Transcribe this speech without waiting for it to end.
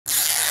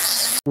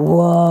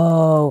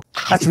Whoa.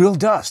 That's real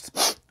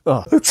dust.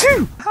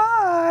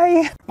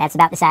 Hi. That's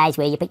about the size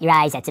where you put your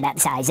eyes. That's about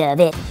the size of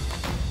it.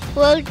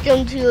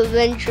 Welcome to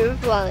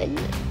AdventureFun.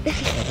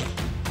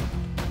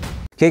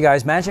 Okay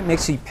guys, Magic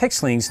Mixies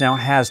Pilxings now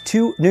has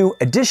 2 new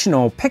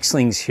additional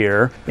Pixlings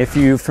here. If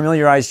you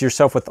familiarized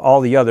yourself with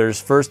all the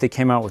others, first they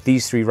came out with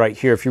these 3 right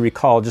here. If you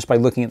recall, just by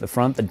looking at the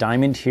front, the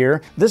diamond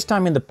here. This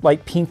diamond, the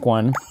light pink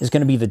one, is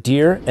gonna be the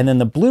deer, and then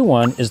the blue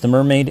one is the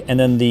mermaid, and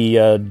then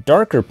the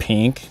darker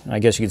pink, I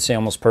guess you could say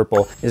almost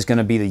purple, is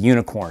gonna be the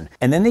unicorn.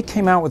 And then they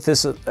came out with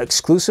this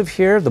exclusive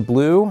here. The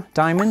blue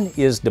diamond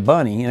is the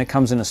bunny, and it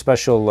comes in a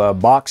special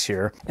box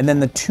here. And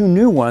then the 2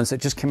 new ones that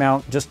just came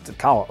out just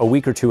a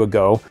week or 2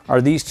 ago are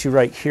these 2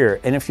 right here.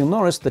 And if you'll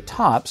notice, the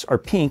tops are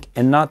pink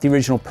and not the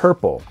original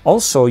purple.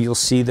 Also, you'll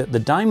see that the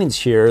diamonds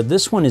here,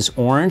 this one is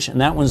orange and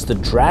that one's the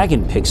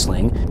Dragon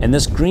Pixling. And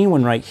this green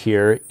one right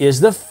here is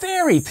the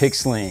Fairy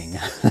Pixling.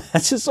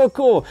 That's just so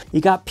cool.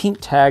 You got pink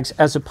tags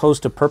as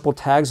opposed to purple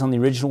tags on the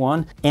original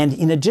one. And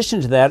in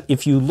addition to that,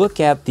 if you look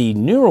at the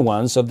newer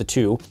ones of the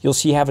 2, you'll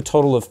see you have a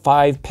total of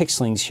 5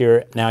 Pixlings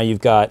here. Now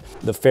you've got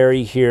the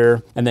Fairy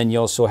here, and then you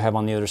also have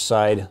on the other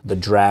side the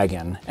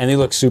Dragon. And they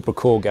look super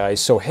cool, guys.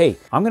 So hey,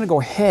 I'm gonna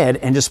go ahead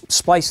and just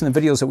splice in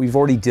the videos that we've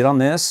already did on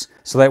this,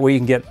 so that way you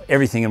can get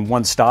everything in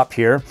one stop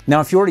here.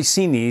 Now, if you've already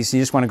seen these, you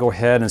just want to go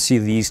ahead and see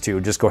these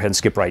 2, just go ahead and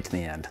skip right to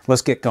the end.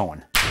 Let's get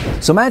going.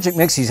 So Magic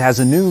Mixies has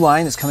a new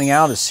line that's coming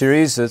out, a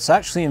series that's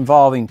actually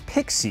involving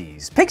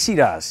pixies. Pixie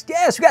dust.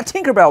 Yes, we got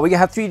Tinkerbell. We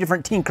have 3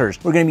 different tinkers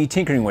we're going to be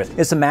tinkering with.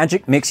 It's the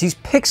Magic Mixies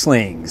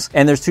Pixlings.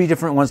 And there's 3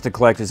 different ones to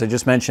collect, as I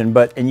just mentioned,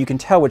 and you can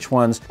tell which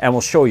ones, and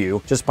we'll show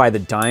you just by the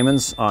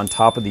diamonds on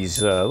top of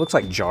these, looks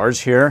like jars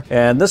here.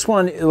 And this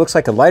one, it looks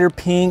like a lighter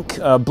pink,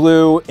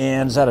 blue,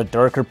 and is that a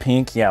darker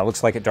pink? Yeah, it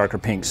looks like a darker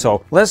pink.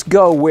 So let's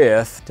go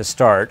with, to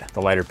start,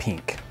 the lighter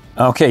pink.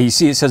 Okay, you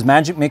see it says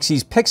Magic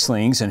Mixies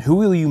Pixlings, and who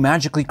will you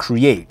magically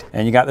create?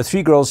 And you got the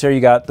 3 girls here.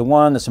 You got the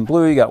one that's in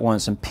blue, you got one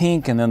that's in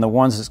pink, and then the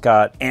ones that's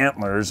got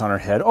antlers on her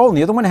head. Oh, and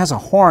the other one has a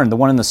horn, the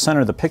one in the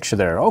center of the picture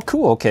there. Oh,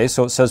 cool. Okay,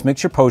 so it says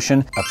mix your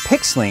potion, a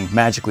Pixling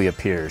magically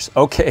appears.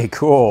 Okay,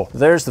 cool.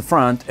 There's the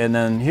front, and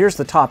then here's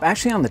the top.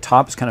 Actually, on the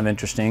top is kind of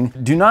interesting.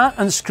 Do not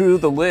unscrew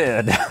the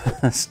lid.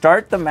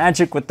 Start the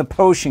magic with the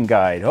potion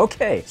guide.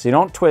 Okay, so you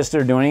don't twist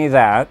it or do any of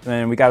that,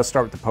 and we got to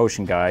start with the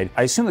potion guide.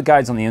 I assume the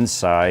guide's on the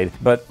inside,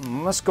 but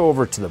let's go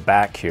over to the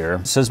back here.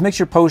 It says mix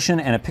your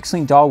potion and a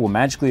Pixling doll will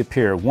magically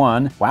appear.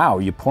 1, wow,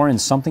 you pour in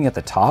something at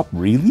the top?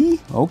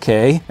 Really?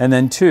 Okay. And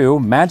then 2,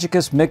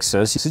 Magicus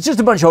Mixus. It's just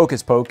a bunch of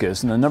hocus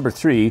pocus. And then number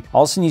 3,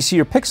 all of a sudden you see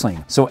your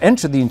Pixling. So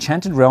enter the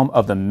enchanted realm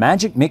of the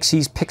Magic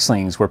Mixies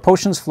Pixlings, where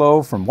potions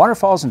flow from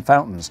waterfalls and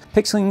fountains.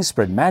 Pixlings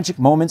spread magic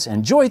moments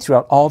and joy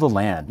throughout all the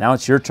land. Now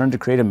it's your turn to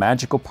create a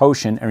magical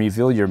potion and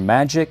reveal your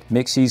Magic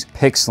Mixies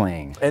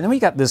Pixling. And then we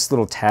got this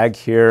little tag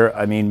here.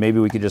 I mean, maybe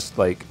we could just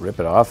like rip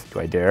it off. Do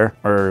I dare?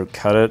 Or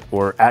cut it,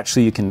 or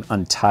actually you can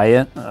untie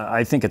it.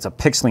 I think it's a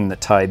Pixling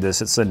that tied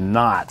this. It's the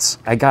knots.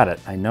 I got it.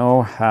 I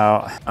know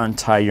how to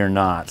untie your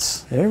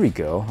knots. There we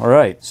go. All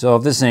right. So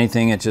if this is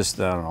anything, it just,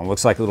 I don't know,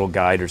 looks like a little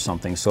guide or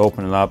something. So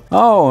open it up.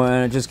 Oh,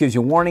 and it just gives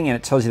you a warning, and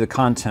it tells you the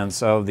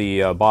contents of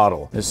the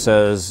bottle. It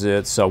says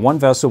it's 1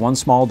 vessel, 1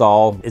 small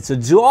doll. It's a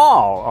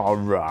doll. All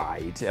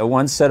right.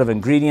 1 set of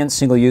ingredients,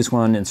 single use,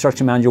 1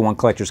 instruction manual, 1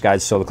 collector's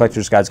guide. So the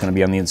collector's guide is going to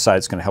be on the inside.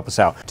 It's going to help us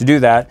out. To do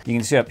that, you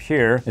can see up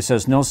here, it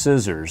says no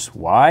scissors.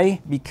 Why?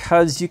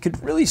 Because you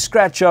could really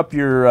scratch up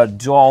your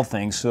doll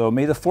thing. So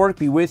may the fork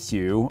be with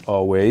you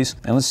always.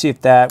 And let's see if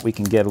that we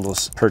can get a little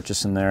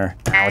purchase in there.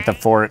 With the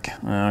fork,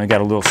 we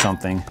got a little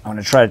something. I'm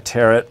gonna try to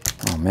tear it.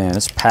 Oh man,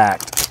 it's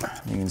packed.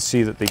 You can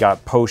see that they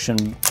got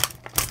potion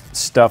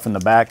stuff in the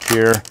back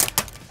here.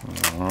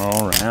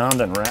 All around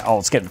and around. Oh,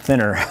 it's getting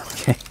thinner.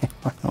 Okay.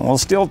 We'll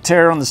still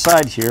tear on the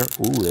side here.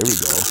 Ooh, there we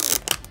go.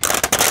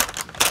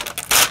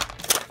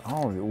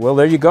 Oh, well,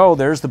 there you go.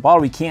 There's the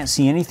bottle. We can't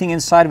see anything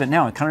inside of it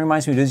now. It kind of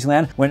reminds me of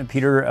Disneyland. Went to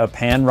Peter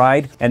Pan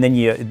ride, and then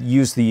you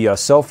use the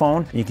cell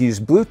phone. You can use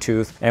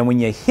Bluetooth, and when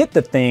you hit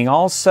the thing,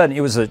 all of a sudden,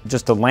 it was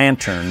just a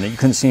lantern. You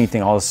couldn't see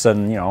anything. All of a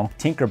sudden, you know,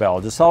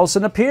 Tinkerbell just all of a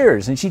sudden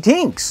appears, and she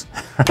tinks.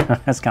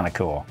 That's kind of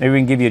cool. Maybe we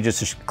can give you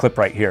just a clip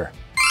right here.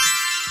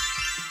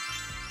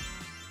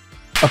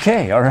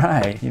 Okay, all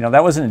right. You know,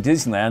 that wasn't in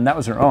Disneyland, that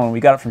was our own. We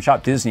got it from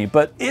Shop Disney,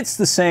 but it's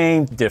the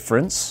same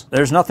difference.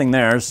 There's nothing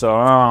there, so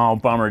oh,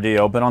 bummer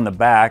deal. But on the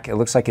back, it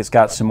looks like it's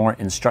got some more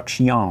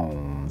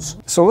instructions.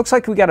 So it looks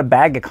like we got a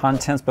bag of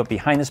contents, but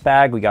behind this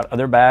bag, we got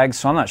other bags.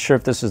 So I'm not sure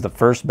if this is the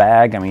first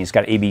bag. I mean, it's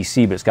got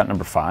ABC, but it's got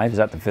number 5. Is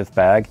that the 5th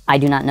bag? I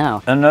do not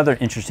know. Another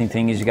interesting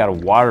thing is you got a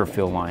water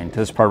fill line to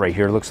this part right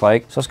here, it looks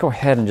like. So let's go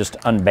ahead and just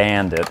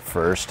unband it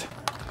first.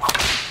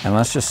 And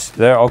let's just,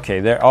 there, okay,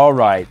 there, all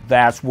right,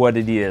 that's what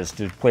it is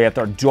to play with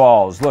our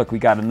dolls. Look, we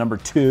got a number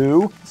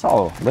 2. It's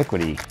all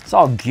liquidy. It's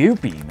all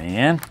goopy,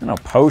 man. I know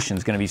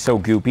potion's gonna be so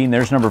goopy. And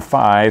there's number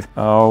 5.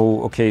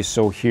 Oh, okay,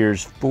 so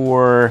here's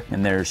 4,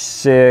 and there's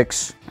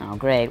 6. Oh,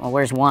 great. Well,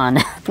 where's 1?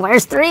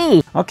 Where's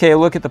 3? Okay,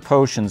 look at the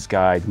potions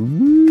guide.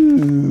 Ooh.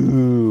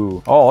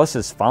 Ooh. Oh, this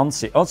is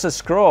fancy. Oh, it's a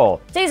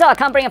scroll. Caesar,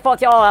 come bring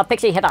forth your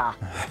pixie hither.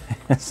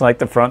 It's like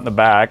the front and the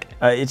back.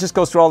 It just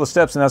goes through all the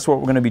steps, and that's what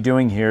we're going to be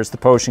doing here. It's the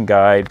potion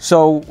guide.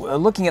 So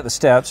looking at the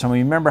steps, I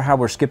mean, remember how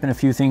we're skipping a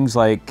few things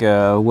like,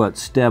 what,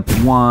 step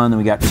 1, then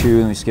we got 2,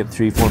 then we skipped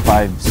 3, 4,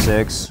 5,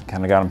 6.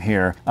 Kind of got them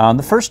here.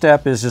 The first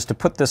step is just to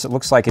put this, it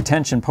looks like,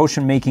 attention,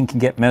 potion making can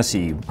get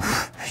messy.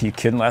 You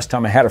kidding? Last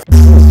time I had a...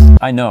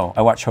 I know,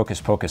 I watch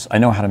Hocus Pocus. I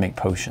know how to make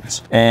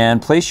potions.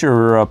 And place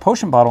your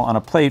potion bottle on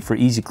a plate for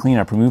easy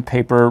cleanup. Remove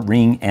paper,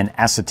 ring, and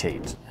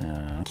acetate.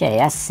 Okay,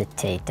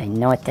 acetate. I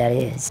know what that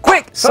is.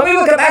 Quick! Somebody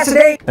look up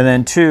acetate! And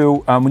then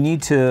 2, we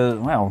need to,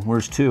 well,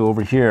 where's 2?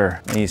 Over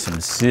here. I need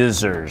some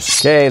scissors.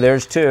 Okay,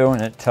 there's 2,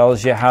 and it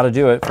tells you how to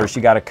do it. First,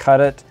 you gotta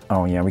cut it.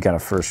 Oh yeah, we gotta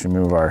first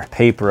remove our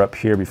paper up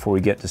here before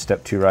we get to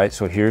step 2, right?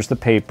 So here's the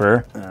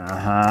paper.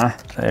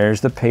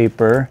 There's the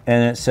paper,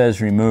 and it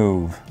says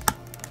remove.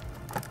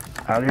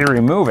 How do you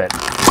remove it?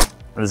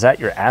 Is that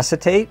your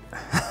acetate?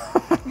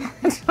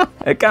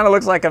 It kind of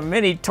looks like a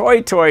mini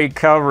toy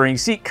covering,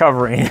 seat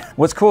covering.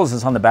 What's cool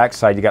is on the back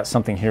side, you got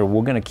something here.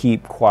 We're gonna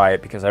keep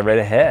quiet because I read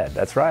ahead.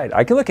 That's right,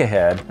 I can look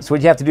ahead. That's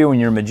what you have to do when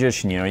you're a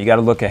magician, you know, you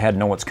gotta look ahead and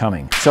know what's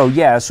coming. So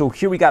yeah, so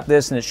here we got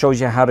this, and it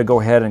shows you how to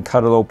go ahead and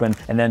cut it open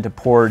and then to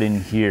pour it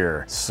in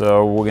here.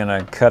 So we're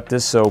gonna cut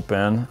this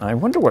open. I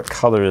wonder what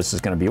color this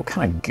is gonna be. What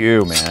kind of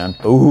goo, man?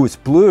 Oh, it's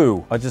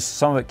blue. Just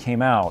some of it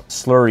came out,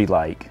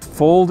 slurry-like.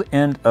 Fold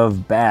end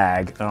of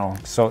bag. Oh,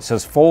 so it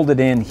says fold it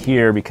in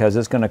here because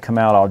it's gonna come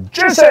out all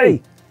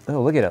juicy.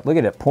 Oh, look at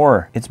it,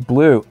 pour. It's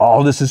blue.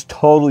 Oh, this is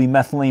totally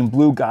methylene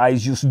blue,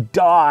 guys. You'll just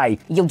die.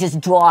 You'll just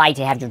die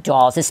to have your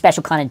dolls. This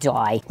special kind of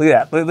die. Look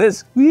at that, look at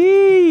this.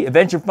 Whee!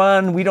 Adventure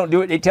fun, we don't do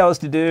what they tell us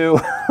to do.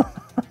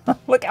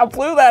 Look how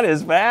blue that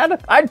is, man.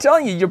 I'm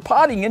telling you, you're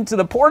potting into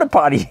the porta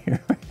potty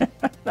here.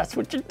 That's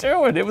what you're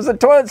doing. It was a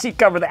toilet seat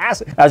cover.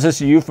 That's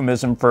just a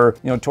euphemism for,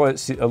 you know, toilet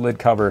seat lid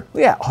cover.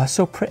 Yeah, oh, it's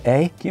so pretty,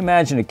 eh? Can you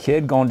imagine a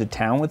kid going to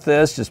town with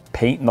this, just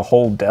painting the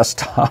whole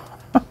desktop?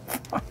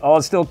 Oh,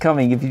 it's still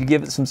coming if you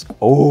give it some...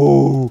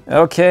 Oh,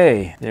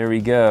 okay, there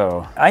we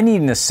go. I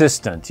need an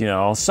assistant, you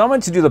know, someone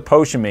to do the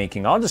potion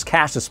making. I'll just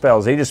cast the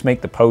spells. They just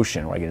make the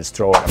potion, or I can just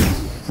throw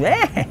it.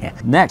 Yeah.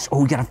 Next,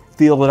 oh, we gotta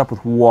fill it up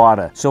with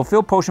water. So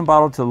fill potion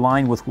bottle to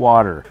line with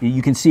water.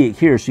 You can see it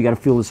here, so you gotta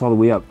fill this all the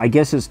way up. I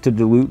guess it's to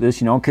dilute this,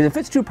 you know, because if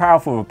it's too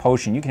powerful of a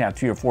potion, you can have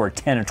 3 or 4 or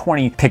 10 or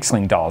 20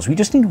 Pixling dolls. We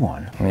just need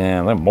one.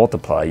 Yeah, let them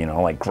multiply, you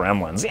know, like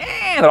gremlins.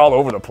 Yeah, they're all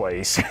over the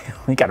place.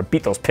 You gotta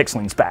beat those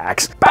Pixlings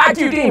back. Back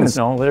to you, demons!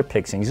 No, they're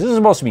Pixlings. This is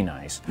supposed to be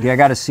nice. Yeah, I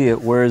gotta see it.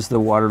 Where's the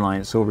water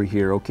line? It's over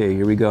here. Okay,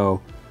 here we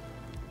go.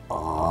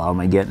 Oh, am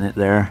I getting it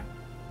there?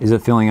 Is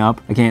it filling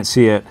up? I can't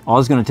see it. Oh,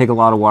 it's gonna take a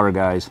lot of water,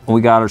 guys.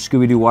 We got our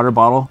Scooby-Doo water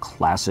bottle.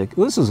 Classic.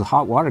 Ooh, this is a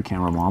hot water,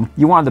 camera mom.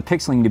 You wanted the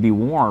Pixling to be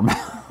warm.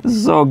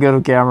 So good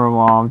of camera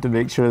mom to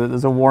make sure that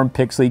there's a warm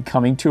Pixie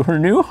coming to her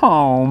new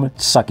home.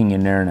 It's sucking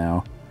in there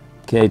now.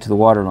 Okay, to the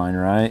water line,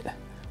 right?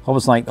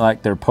 Almost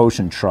like their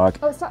potion truck.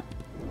 Oh, stop.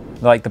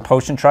 Like the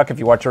potion truck, if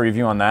you watch a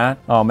review on that.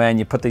 Oh man,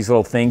 you put these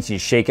little things, you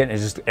shake it, and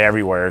it's just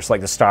everywhere. It's like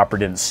the stopper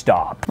didn't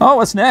stop. Oh,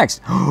 what's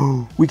next?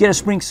 We get to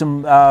sprinkle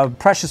some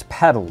precious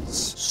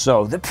petals.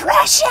 So the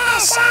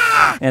precious!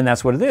 And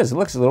that's what it is. It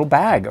looks a little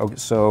bag. Okay,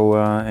 so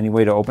any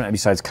way to open it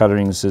besides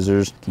cutting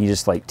scissors? Can you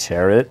just like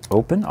tear it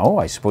open? Oh,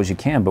 I suppose you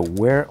can, but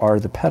where are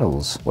the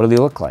petals? What do they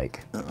look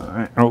like?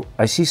 Oh,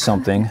 I see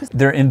something.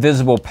 They're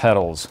invisible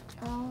petals.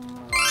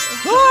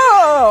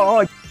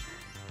 Oh!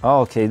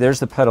 Oh, okay,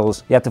 there's the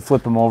petals. You have to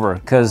flip them over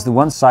because the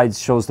one side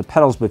shows the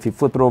petals, but if you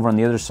flip it over on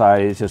the other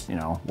side, it's just, you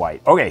know,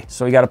 white. Okay,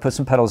 so you got to put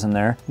some petals in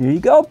there. Here you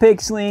go,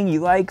 Pixling. You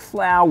like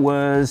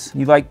flowers.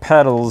 You like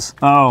petals.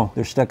 Oh,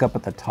 they're stuck up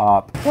at the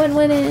top. One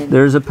went in.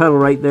 There's a petal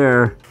right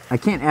there. I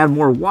can't add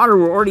more water.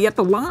 We're already at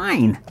the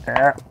line.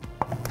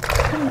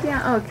 Come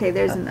down. Okay,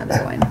 there's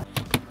another one.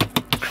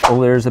 Oh,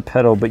 there's a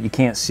petal, but you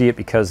can't see it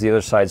because the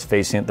other side's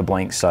facing it, the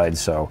blank side,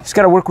 so just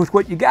gotta work with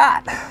what you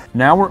got.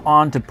 Now we're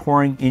on to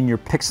pouring in your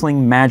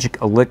Pixling Magic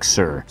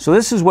Elixir. So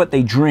this is what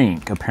they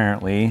drink,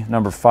 apparently,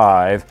 number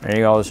 5. There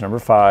you go, this is number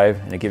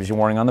 5, and it gives you a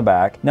warning on the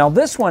back. Now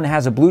this one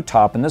has a blue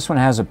top, and this one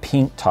has a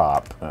pink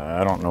top.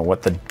 I don't know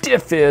what the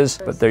diff is,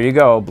 but there you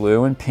go,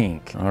 blue and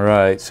pink. All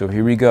right, so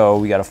here we go.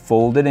 We gotta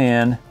fold it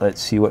in.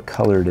 Let's see what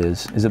color it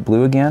is. Is it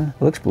blue again?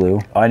 It looks blue.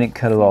 Oh, I didn't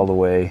cut it all the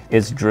way.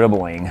 It's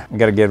dribbling. I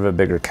gotta give it a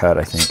bigger cut,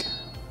 I think.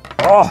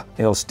 Oh,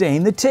 it'll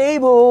stain the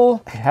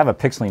table. Have a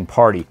Pixling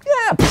party.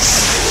 Yeah.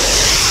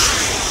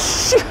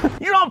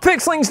 You're all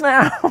Pixlings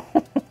now.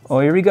 Oh,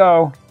 here we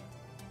go.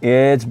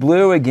 It's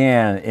blue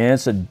again.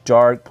 It's a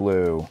dark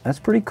blue. That's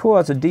pretty cool.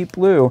 That's a deep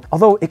blue.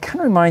 Although it kind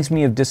of reminds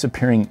me of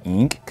disappearing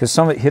ink because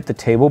some of it hit the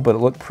table, but it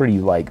looked pretty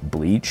like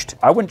bleached.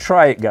 I wouldn't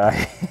try it,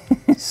 guys.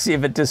 See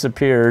if it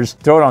disappears.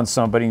 Throw it on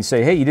somebody and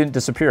say, hey, you didn't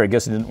disappear. I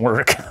guess it didn't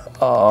work.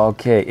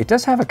 Okay, it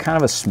does have a kind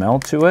of a smell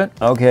to it.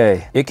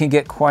 Okay, it can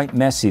get quite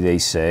messy, they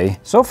say.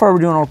 So far, we're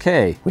doing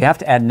okay. We have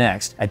to add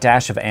next a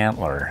dash of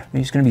antler.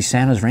 He's gonna be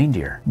Santa's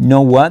reindeer. You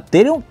know what?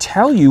 They don't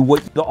tell you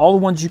all the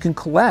ones you can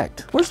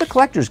collect. Where's the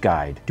collector's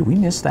guide? Did we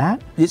miss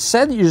that? It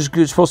said that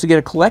you're supposed to get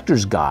a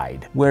collector's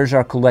guide. Where's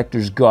our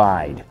collector's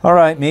guide? All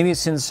right, maybe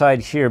it's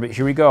inside here, but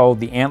here we go,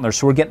 the antler.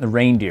 So we're getting the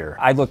reindeer.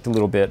 I looked a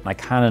little bit and I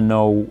kind of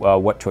know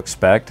what to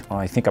expect. Oh,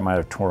 I think I might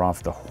have tore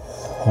off the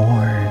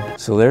horn.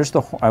 So there's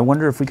the horn. I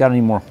wonder if we got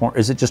any more horn.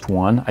 Is it just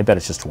one? I bet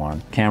it's just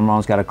one.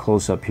 Camera's got a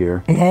close up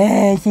here.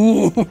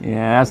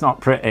 Yeah, that's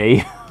not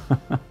pretty.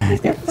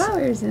 There's got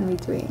flowers in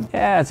between.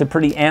 Yeah, it's a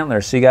pretty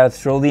antler, so you gotta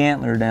throw the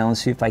antler down.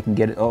 Let's see if I can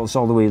get it. Oh, it's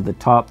all the way to the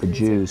top, the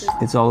juice.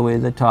 It's all the way to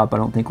the top. I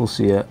don't think we'll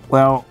see it.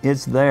 Well,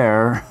 it's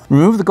there.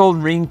 Remove the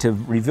golden ring to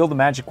reveal the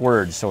magic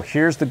words. So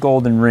here's the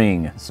golden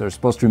ring. So we're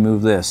supposed to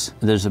remove this.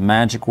 There's a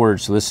magic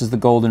word, so this is the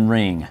golden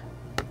ring.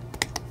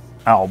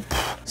 Oh,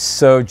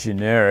 so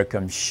generic,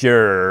 I'm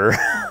sure.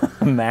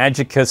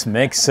 Magicus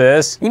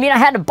Mixus. You mean I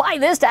had to buy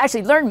this to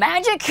actually learn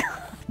magic?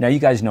 Now you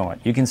guys know it.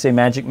 You can say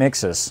Magic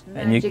Mixes.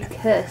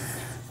 Magicus.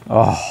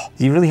 Oh,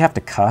 do you really have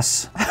to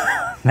cuss?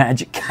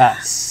 Magic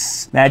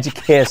cuss.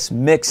 Magicus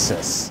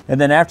Mixus. And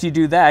then after you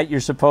do that, you're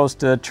supposed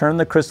to turn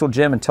the crystal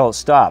gem until it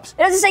stops.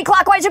 It doesn't say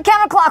clockwise or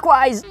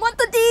counterclockwise. What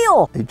the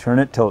deal? You turn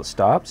it till it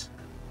stops.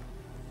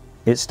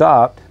 It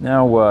stopped.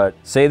 Now what?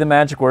 Say the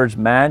magic words,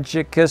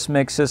 Magicus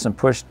Mixus, and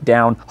push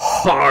down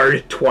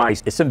hard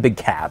twice. It's in big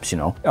caps, you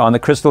know. On the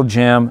crystal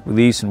gem,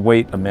 release and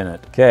wait a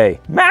minute. Okay.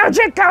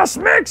 Magicus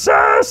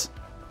Mixus!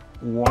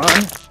 One.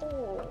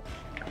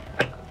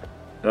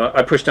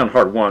 I pushed down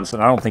hard once,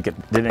 and I don't think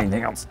it did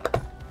anything else.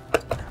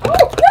 Oh,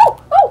 no!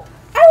 Oh,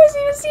 I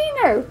wasn't even seeing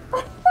her.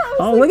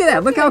 Oh, look at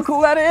that. Look how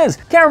cool that is.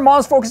 Camera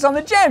mom's focused on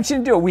the gem. She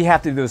didn't do it. We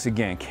have to do this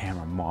again.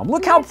 Camera mom.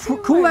 Look how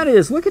cool that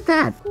is. Look at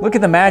that. Look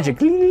at the magic.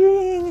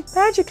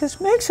 Magicus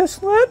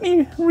Mixus, let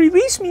me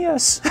release me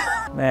us.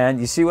 Man,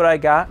 you see what I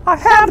got? I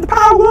have the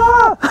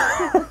power.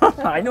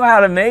 I know how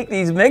to make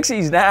these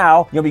mixies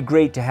now. It'll be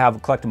great to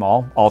collect them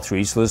all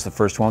three. So this is the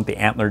first one, the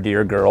antler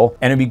deer girl.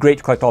 And it'd be great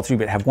to collect all three,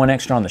 but have one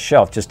extra on the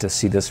shelf just to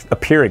see this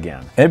appear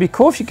again. And it'd be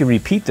cool if you could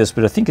repeat this,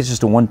 but I think it's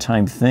just a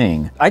one-time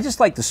thing. I just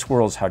like the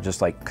swirls, how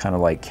just like kind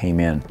of like came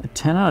in. A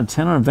 10 out of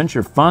 10 on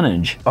Adventure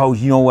Funage. Oh,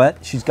 you know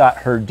what? She's got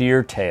her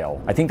deer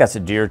tail. I think that's a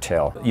deer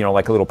tail. You know,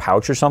 like a little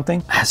pouch or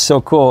something. That's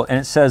so cool. And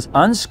it says,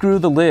 unscrew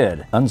the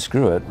lid.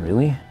 Unscrew it,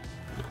 really?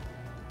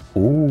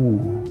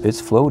 Ooh,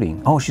 it's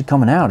floating. Oh, she's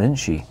coming out, isn't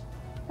she?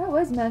 That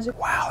was magic.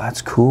 Wow,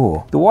 that's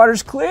cool. The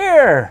water's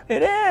clear.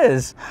 It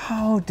is.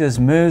 How does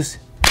Moose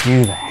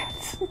do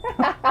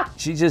that?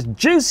 She's just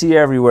juicy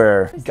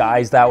everywhere.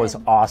 Guys, that was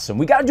awesome.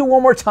 We gotta do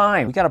one more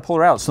time. We gotta pull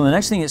her out. So the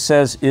next thing it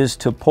says is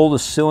to pull the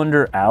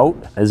cylinder out.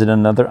 Is it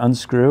another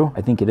unscrew?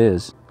 I think it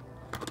is.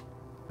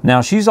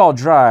 Now she's all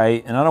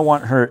dry and I don't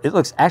want her, it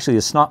looks actually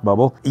a snot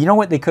bubble. You know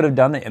what they could have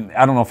done?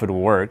 I don't know if it would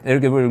work. It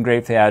would have been great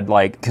if they had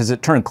like, cause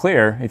it turned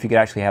clear, if you could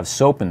actually have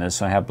soap in this,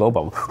 so I have blow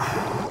bubble.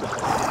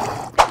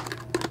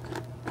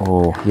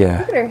 Oh, yeah.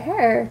 Look at her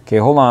hair. Okay,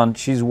 hold on.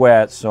 She's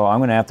wet, so I'm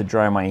gonna have to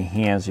dry my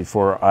hands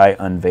before I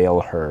unveil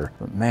her.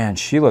 But man,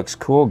 she looks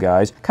cool,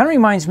 guys. Kind of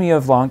reminds me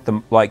of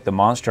like the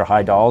Monster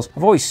High dolls.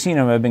 I've always seen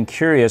them. I've been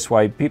curious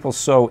why people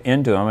so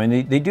into them. I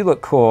mean, they do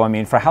look cool. I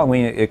mean, for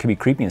Halloween, it could be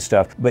creepy and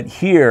stuff. But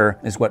here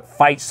is what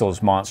fights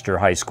those Monster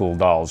High School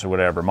dolls or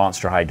whatever,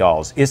 Monster High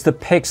dolls. It's the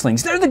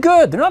Pixlings. They're the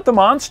good. They're not the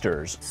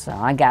monsters. So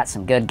I got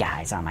some good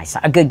guys on my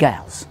side. Good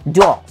girls.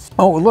 Dolls.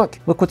 Oh, look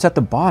what's at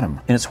the bottom,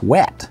 and it's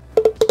wet.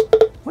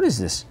 What is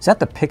this? Is that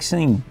the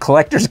Pixling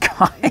collector's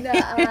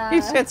guide?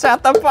 He sits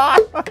at the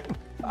bottom.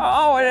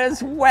 Oh, it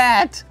is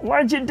wet.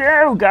 What'd you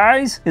do,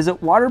 guys? Is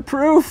it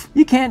waterproof?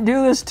 You can't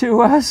do this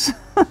to us.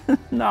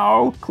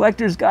 No,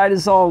 collector's guide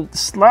is all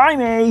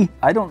slimy.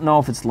 I don't know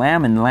if it's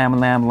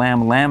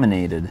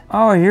laminated.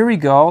 Oh, here we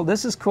go.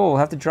 This is cool. We'll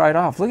have to dry it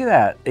off. Look at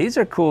that. These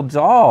are cool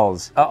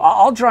dolls.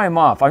 I'll dry them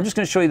off. I'm just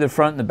gonna show you the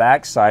front and the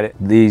back side.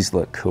 These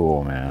look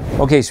cool, man.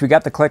 Okay, so we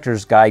got the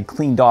collector's guide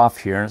cleaned off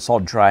here and it's all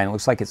dry and it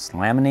looks like it's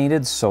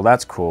laminated, so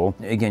that's cool.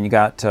 Again, you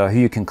got who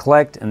you can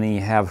collect and then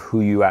you have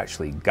who you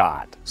actually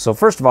got. So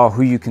first of all,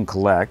 who you can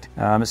collect.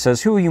 It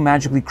says, who will you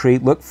magically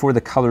create? Look for the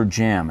color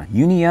gem.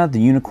 Unia the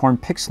Unicorn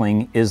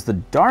Pixling is the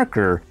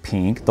darker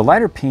pink. The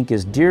lighter pink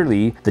is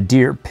Deerlee The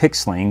Deer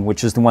Pixling,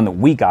 which is the one that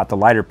we got, the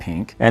lighter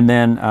pink. And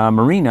then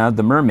Marena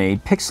The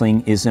Mermaid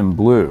Pixling is in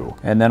blue.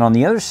 And then on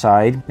the other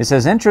side, it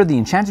says, enter the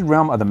enchanted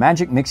realm of the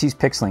Magic Mixies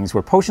Pilxings,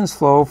 where potions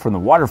flow from the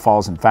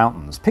waterfalls and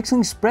fountains.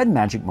 Pixlings spread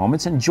magic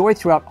moments and joy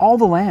throughout all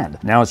the land.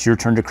 Now it's your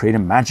turn to create a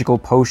magical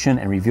potion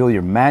and reveal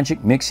your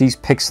Magic Mixies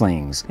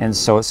Pilxings. And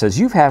so it says,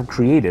 you have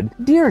created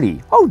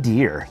Deerlee, oh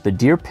dear, the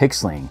Deer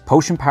Pixling.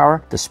 Potion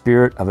power, the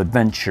spirit of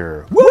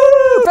adventure. Woo!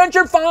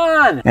 Adventure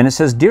fun! And it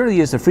says, Deerlee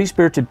is a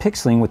free-spirited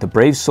pixling with a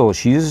brave soul.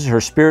 She uses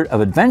her spirit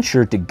of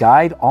adventure to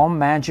guide all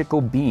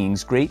magical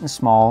beings, great and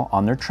small,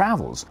 on their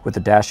travels. With a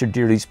dash of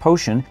Deerlee's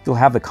potion, you'll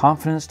have the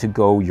confidence to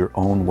go your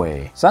own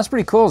way. So that's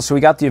pretty cool. So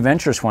we got the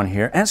adventurous one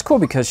here. And it's cool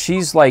because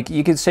she's like,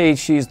 you could say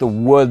she's the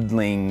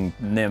woodling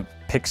nymph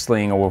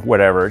Pixling or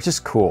whatever. It's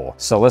just cool.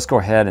 So let's go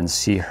ahead and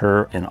see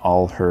her in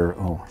all her,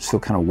 oh, still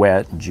kind of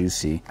wet and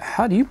juicy.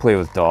 How do you play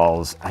with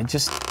dolls?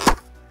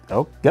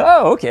 Oh,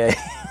 okay.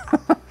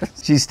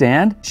 She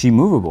stand? She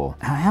movable.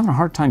 I'm having a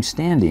hard time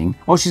standing.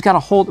 Oh, she's got a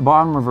hole at the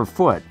bottom of her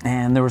foot.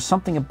 And there was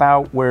something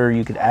about where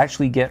you could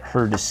actually get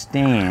her to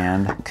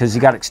stand, because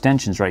you got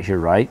extensions right here,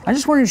 right? I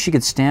just wondered if she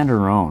could stand on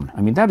her own.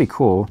 I mean, that'd be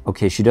cool.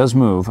 Okay, she does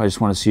move. I just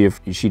want to see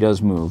if she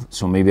does move.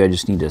 So maybe I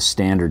just need to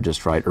stand her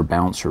just right or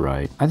bounce her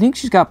right. I think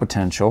she's got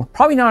potential.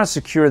 Probably not as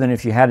secure than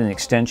if you had an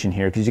extension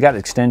here, because you got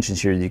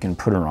extensions here that you can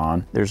put her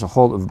on. There's a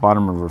hole at the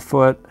bottom of her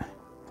foot.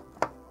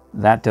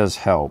 That does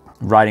help.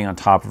 Riding on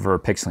top of her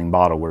Pixling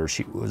bottle where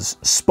she was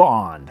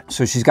spawned.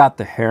 So she's got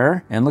the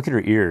hair, and look at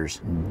her ears,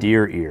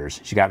 deer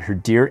ears. She got her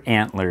deer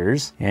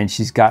antlers, and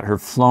she's got her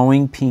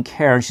flowing pink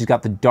hair, and she's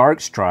got the dark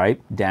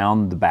stripe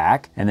down the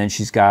back, and then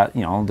she's got,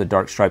 you know, the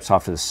dark stripes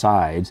off to the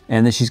sides,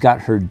 and then she's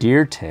got her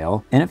deer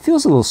tail, and it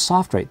feels a little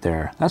soft right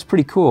there. That's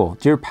pretty cool.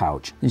 Deer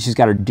pouch. And she's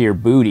got her deer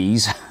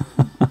booties.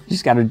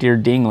 She's got her deer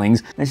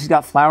dinglings, and she's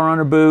got flour on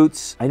her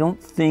boots. I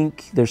don't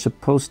think they're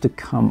supposed to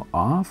come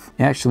off.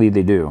 Actually,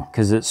 they do,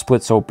 because it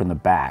splits open the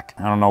back.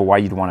 I don't know why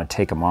you'd want to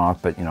take them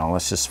off, but you know,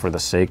 let's just for the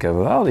sake of,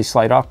 oh, they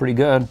slide off pretty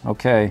good.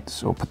 Okay,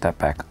 so we'll put that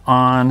back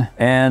on,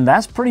 and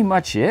that's pretty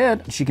much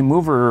it. She can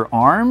move her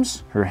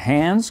arms, her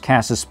hands,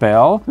 cast a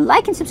spell.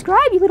 Like and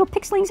subscribe, you little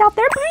Pixlings out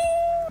there.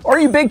 Or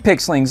you big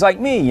Pixlings like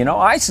me, you know,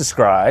 I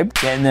subscribe.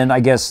 And then I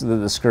guess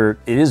the skirt,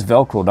 it is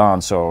Velcroed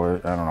on, so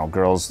I don't know,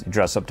 girls,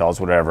 dress up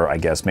dolls, whatever, I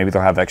guess. Maybe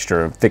they'll have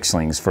extra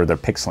Pixlings for their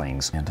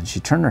Pixlings. And did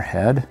she turn her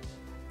head?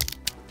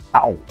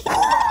 Ow.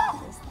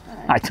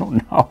 I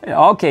don't know.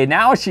 Okay,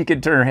 now she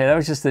can turn her head. That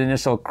was just the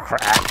initial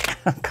crack.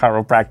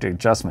 Chiropractic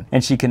adjustment.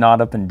 And she can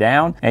nod up and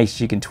down, and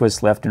she can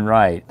twist left and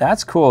right.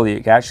 That's cool.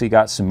 You actually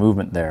got some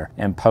movement there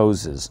and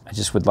poses. I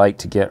just would like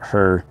to get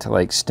her to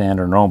like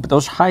stand on her own. But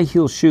those high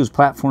heel shoes,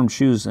 platform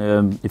shoes,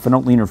 if I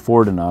don't lean her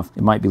forward enough,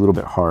 it might be a little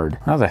bit hard.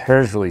 Now the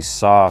hair is really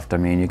soft. I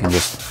mean, you can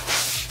just...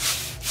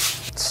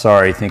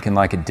 Sorry, thinking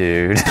like a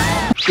dude.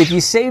 If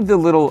you save the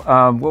little,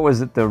 what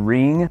was it, the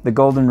ring, the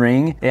golden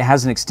ring, it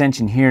has an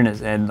extension here,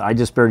 and I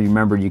just barely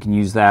remembered you can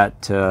use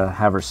that to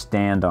have her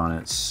stand on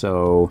it.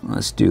 So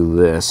let's do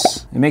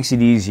this. It makes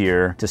it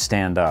easier to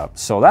stand up.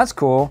 So that's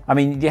cool. I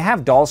mean, you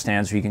have doll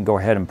stands where you can go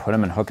ahead and put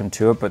them and hook them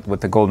to it, but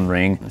with the golden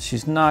ring,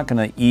 she's not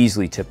gonna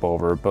easily tip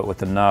over, but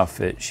with enough,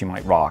 she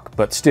might rock.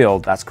 But still,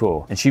 that's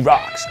cool. And she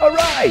rocks. All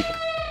right.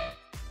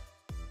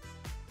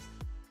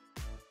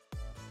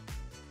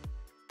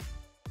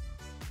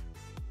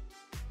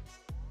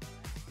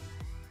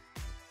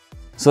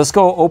 So let's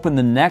go open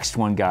the next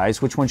one, guys.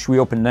 Which one should we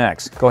open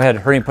next? Go ahead,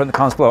 hurry and put in the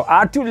comments below.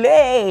 Too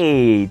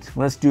late!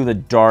 Let's do the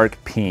dark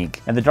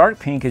pink. And the dark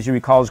pink, as you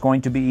recall, is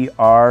going to be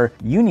our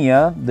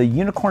Unia The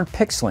Unicorn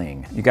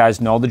Pixling. You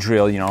guys know the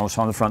drill, you know, it's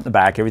on the front and the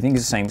back. Everything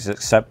is the same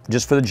except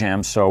just for the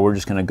gems. So we're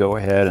just gonna go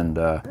ahead and...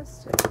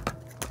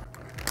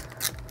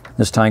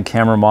 This time,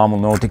 camera mom will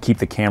know to keep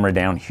the camera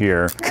down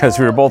here because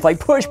we were both like,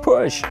 push,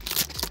 push.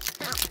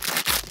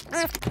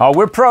 Oh,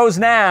 we're pros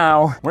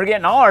now. We're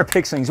getting all our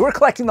Pixlings. We're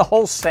collecting the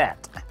whole set.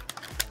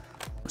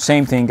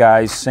 Same thing,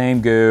 guys,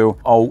 same goo.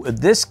 Oh, in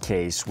this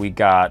case, we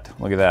got,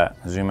 look at that,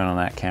 zoom in on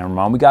that camera,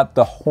 Mom. We got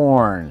the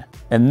horn.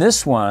 In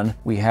this one,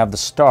 we have the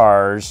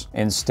stars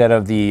instead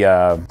of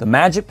the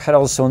magic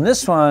petals. So in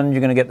this one,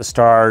 you're gonna get the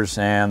stars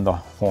and the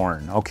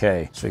horn.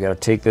 Okay, so we gotta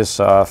take this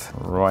off,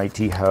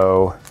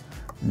 righty-ho.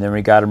 And then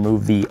we gotta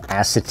move the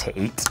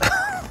acetate.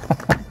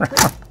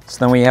 So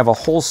then we have a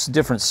whole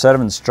different set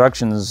of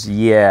instructions,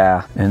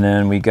 yeah. And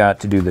then we got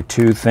to do the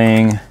two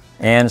thing.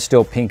 And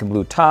still pink and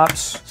blue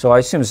tops. So I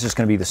assume it's just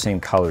gonna be the same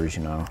colors,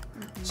 you know.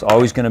 It's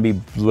always gonna be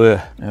blue.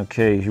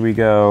 Okay, here we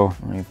go.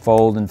 Let me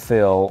fold and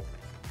fill.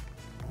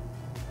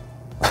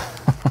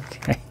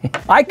 Okay.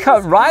 I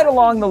cut right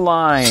along the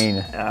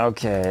line.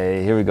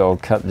 Okay, here we go.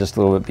 Cut just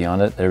a little bit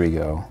beyond it. There we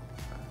go.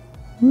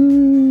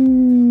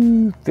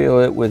 Woo.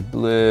 Fill it with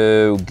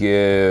blue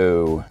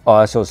goo. Oh,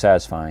 that's so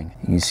satisfying.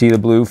 You can see the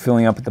blue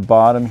filling up at the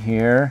bottom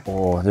here.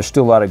 Oh, there's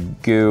still a lot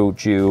of goo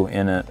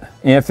in it.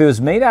 And if it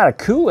was made out of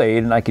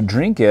Kool-Aid and I could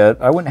drink it,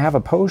 I wouldn't have a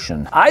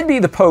potion. I'd be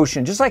the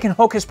potion, just like in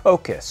Hocus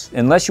Pocus.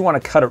 Unless you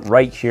want to cut it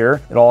right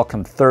here, it'll all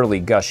come thoroughly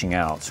gushing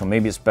out. So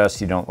maybe it's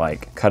best you don't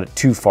like cut it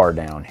too far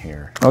down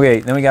here. Okay,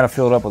 then we got to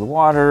fill it up with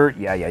water.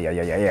 Yeah.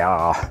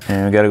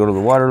 And we got to go to the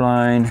water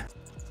line.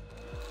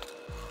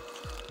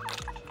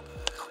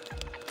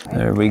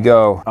 There we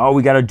go. Oh,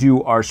 we got to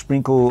do our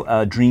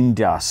Spinkle Dream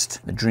Dust.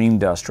 The Dream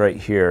Dust right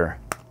here.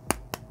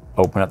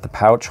 Open up the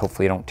pouch.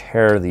 Hopefully you don't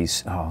tear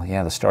these. Oh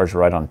yeah, the stars are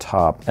right on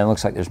top. And it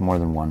looks like there's more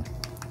than one.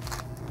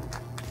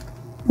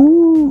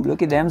 Ooh,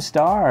 look at them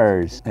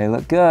stars. They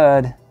look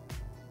good.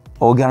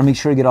 Oh, gotta make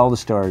sure I get all the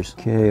stars.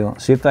 Okay,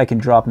 let's see if I can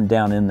drop them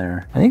down in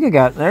there. I think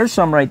there's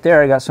some right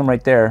there. I got some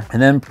right there.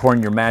 And then pour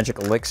in your magic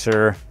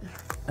elixir.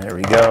 There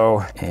we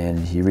go. And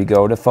here we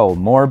go to fold.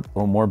 More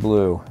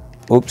blue.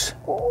 Oops.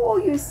 Oh,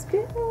 you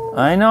spilled.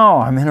 I know,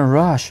 I'm in a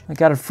rush. I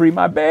gotta free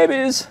my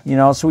babies. You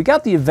know, so we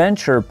got the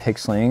Adventure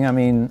Pixling. I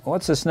mean,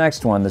 what's this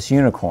next one? This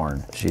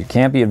unicorn. She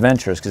can't be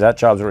adventurous because that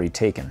job's already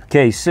taken.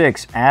 Okay,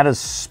 6, add a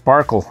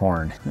sparkle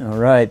horn. All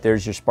right,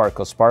 there's your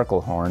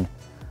sparkle horn.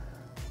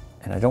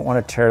 And I don't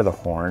want to tear the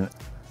horn.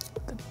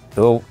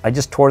 Oh, I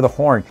just tore the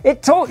horn.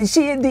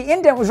 See, the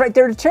indent was right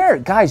there to tear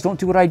it. Guys, don't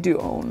do what I do.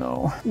 Oh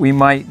no. We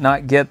might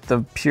not get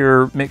the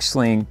pure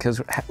Mixling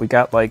because we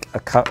got like a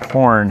cut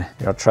horn.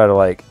 I'll try to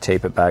like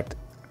tape it back.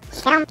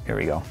 Here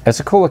we go.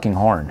 It's a cool looking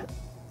horn.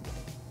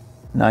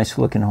 Nice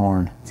looking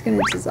horn. It's gonna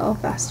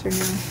dissolve faster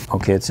now.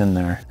 Okay, it's in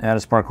there. Add a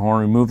sparkle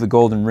horn, remove the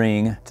golden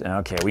ring.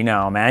 Okay, we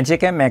know.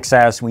 Magic and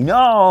Mixies, we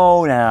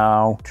know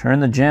now. Turn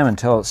the gem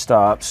until it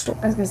stops.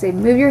 I was gonna say,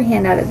 move your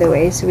hand out of the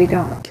way so we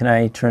don't. Can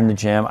I turn the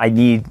gem? I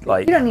need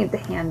like... You don't need the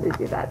hand to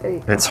do that, do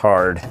you? It's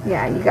hard.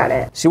 Yeah, you got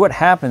it. See what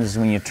happens is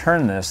when you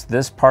turn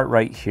this part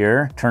right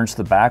here turns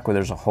to the back where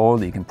there's a hole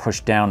that you can push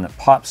down that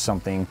pops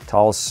something to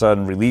all of a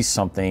sudden release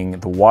something,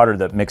 the water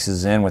that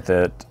mixes in with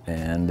it,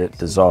 and it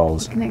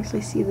dissolves. You can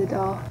actually see the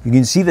doll. You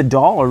can see the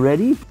doll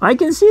already? I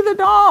can see the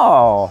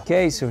doll!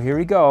 Okay, so here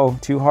we go.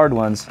 2 hard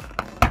ones.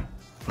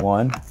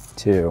 1,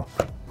 2.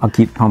 I'll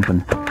keep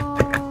pumping.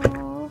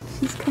 Oh,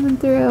 she's coming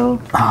through.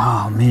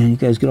 Oh man, you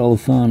guys get all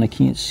the fun. I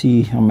can't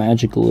see how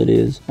magical it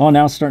is. Oh,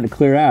 now it's starting to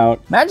clear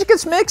out. Magic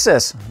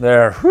Mixies!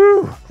 There,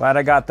 whew. Glad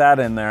I got that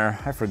in there.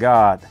 I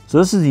forgot. So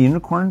this is the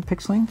Unicorn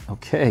Pixling?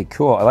 Okay,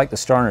 cool. I like the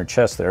star on her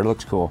chest there. It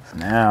looks cool.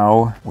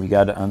 Now, we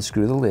got to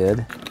unscrew the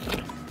lid.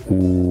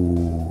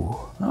 Ooh.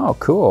 Oh,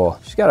 cool.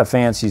 She's got a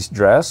fancy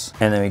dress.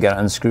 And then we got to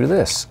unscrew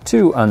this.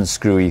 2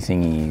 unscrewy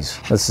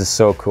thingies. This is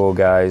so cool,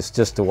 guys.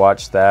 Just to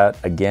watch that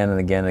again and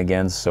again and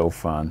again. So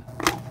fun.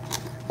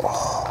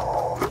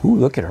 Oh. Ooh,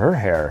 look at her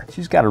hair.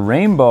 She's got a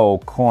rainbow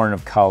corn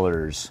of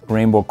colors.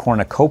 Rainbow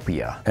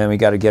cornucopia. And we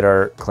got to get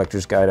our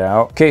collector's guide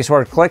out. Okay, so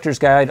our collector's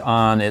guide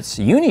on it's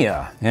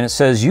Unia. And it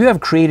says, you have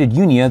created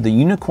Unia, the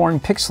Unicorn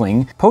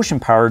Pixling.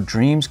 Potion powered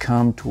dreams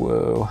come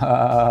true.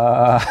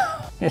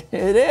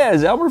 It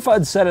is. Elmer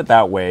Fudd said it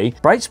that way.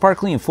 Bright,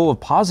 sparkling, and full of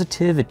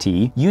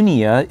positivity,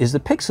 Unia is the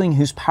Pixling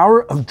whose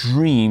power of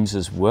dreams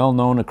is well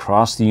known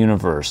across the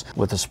universe.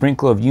 With a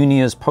sprinkle of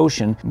Unia's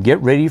potion,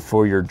 get ready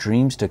for your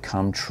dreams to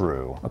come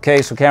true.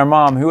 Okay, so Camera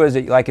Mom, who is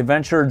it? You like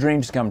adventure or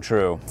dreams to come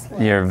true?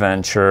 You're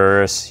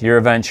adventurous. You're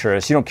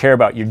adventurous. You don't care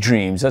about your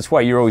dreams. That's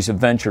why you're always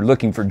adventure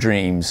looking for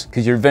dreams.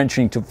 Because you're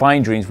adventuring to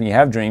find dreams. When you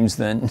have dreams,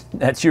 then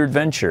that's your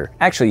adventure.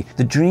 Actually,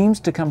 the dreams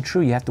to come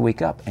true, you have to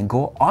wake up and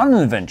go on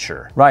an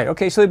adventure. Right,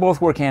 okay. So they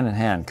both work hand in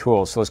hand.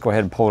 Cool. So let's go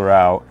ahead and pull her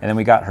out. And then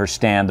we got her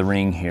stand, the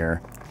ring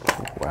here.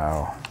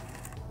 Wow.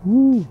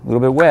 Ooh, a little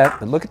bit wet,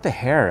 but look at the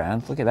hair,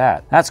 man. Look at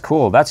that. That's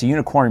cool. That's a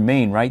unicorn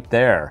mane right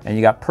there. And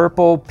you got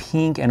purple,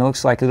 pink, and it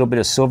looks like a little bit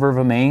of silver of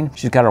a mane.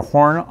 She's got a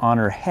horn on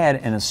her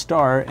head and a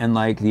star, and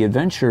like the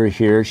adventurer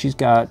here, she's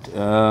got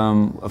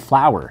a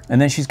flower.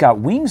 And then she's got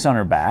wings on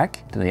her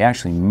back. Do they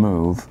actually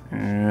move?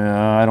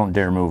 I don't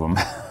dare move them.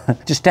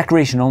 Just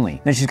decoration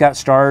only. Then she's got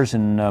stars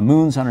and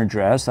moons on her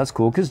dress. That's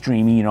cool because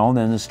dreamy, you know. And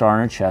then the star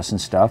on her chest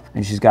and stuff.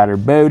 And she's got her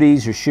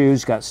booties, her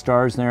shoes, got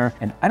stars there.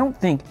 And I don't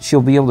think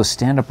she'll be able to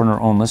stand up on her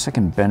own unless I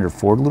can bend her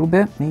forward a little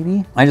bit,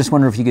 maybe. I just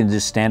wonder if you can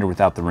just stand her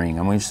without the ring.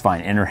 I mean, it's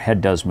fine. And her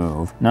head does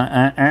move.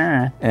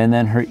 And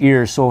then her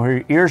ears. So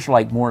her ears are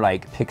like more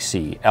like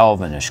Pixie,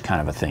 elvenish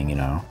kind of a thing, you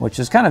know. Which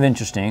is kind of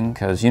interesting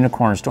because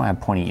unicorns don't have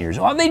pointy ears.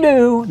 Oh, they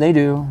do. They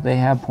do. They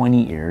have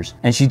pointy ears.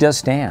 And she does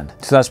stand.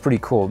 So that's pretty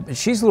cool.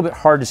 She's a little bit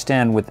hard to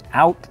stand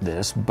without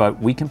this, but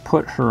we can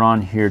put her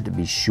on here to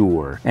be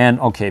sure. And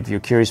okay, if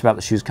you're curious about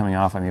the shoes coming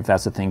off, I mean, if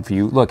that's the thing for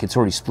you, look, it's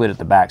already split at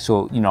the back,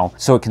 so, you know,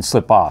 so it can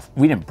slip off.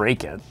 We didn't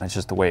break it. That's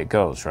just the way it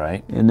goes,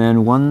 right? And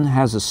then one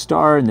has a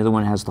star and the other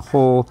one has the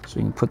hole, so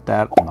you can put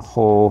that on the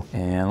hole.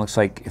 And it looks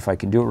like if I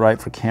can do it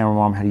right for Camera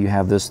Mom, how do you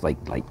have this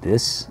like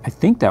this? I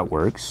think that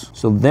works.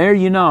 So there,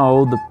 you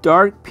know, the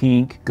dark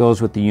pink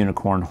goes with the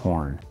unicorn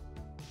horn.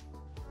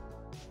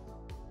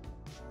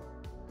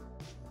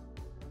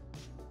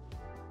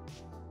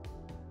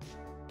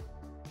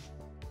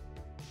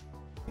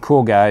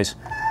 Cool, guys.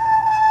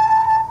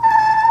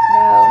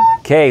 No.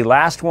 Okay,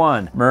 last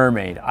one,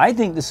 mermaid. I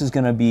think this is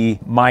gonna be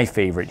my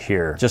favorite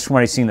here, just from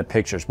what I've seen the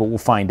pictures, but we'll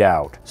find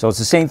out. So it's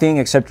the same thing,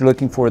 except you're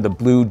looking for the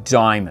blue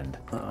diamond.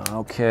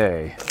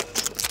 Okay.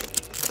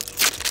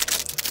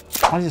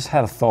 I just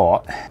had a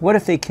thought. What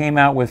if they came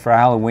out with, for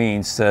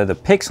Halloween, the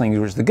Pixlings,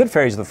 which is the good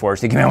fairies of the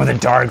forest, they came out with a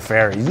dark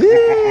fairy.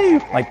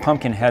 Like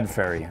Pumpkinhead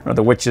Fairy, or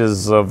the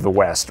Witches of the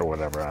West, or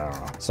whatever, I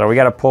don't know. So we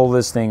gotta pull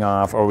this thing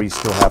off, or we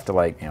still have to,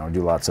 like, you know,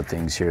 do lots of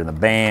things here. The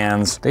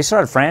bands, they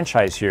started a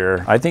franchise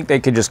here. I think they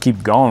could just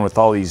keep going with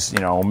all these, you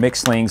know,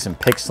 Mixlings and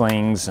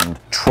Pixlings and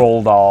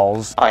troll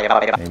dolls.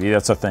 Maybe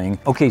that's a thing.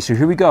 Okay, so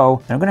here we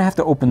go. And I'm gonna have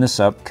to open this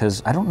up,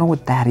 because I don't know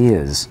what that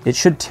is. It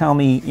should tell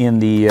me in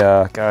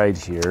the guide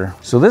here.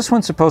 So this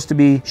one's supposed to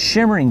be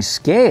shimmering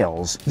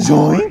scales.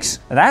 Zoinks!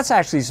 And that's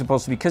actually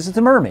supposed to be, because it's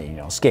a mermaid, you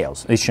know,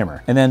 scales, they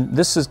shimmer. And then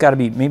this has got to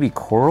be maybe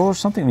coral or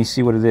something. Let me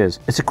see what it is.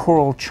 It's a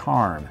coral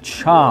charm.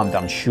 Charmed,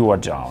 I'm sure,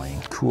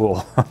 darling.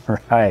 Cool. All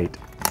right.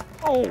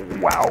 Oh,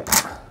 wow.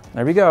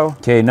 There we go.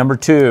 Okay, number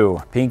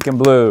 2, pink and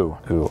blue.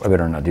 Ooh, I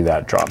better not do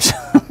that, it drops.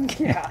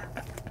 Yeah.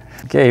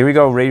 Okay, here we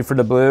go, ready for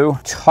the blue.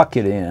 Tuck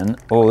it in.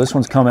 Oh, this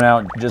one's coming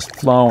out just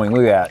flowing,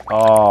 look at that.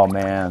 Oh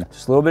man,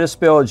 just a little bit of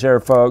spillage there,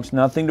 folks.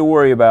 Nothing to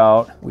worry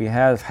about. We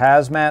have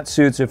hazmat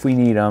suits if we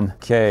need them.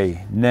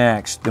 Okay,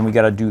 next, then we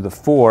gotta do the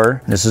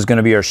 4. This is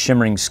gonna be our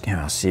shimmering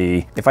scale.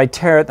 See, if I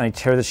tear it, then I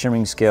tear the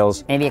shimmering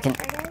scales. Maybe I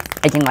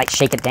can like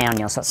shake it down,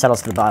 you know, so it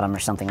settles to the bottom or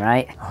something,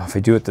 right? Oh, if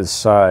I do it this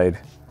side.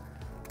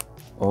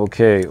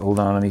 Okay, hold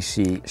on, let me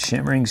see.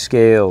 Shimmering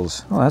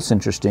scales. Oh, that's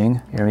interesting.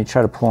 Here, let me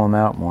try to pull them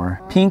out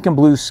more. Pink and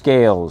blue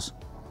scales.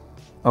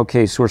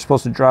 Okay, so we're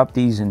supposed to drop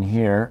these in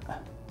here.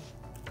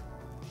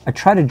 I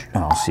try to,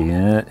 oh, see,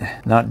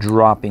 not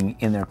dropping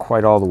in there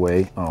quite all the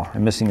way. Oh,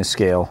 I'm missing a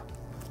scale.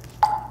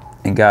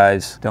 And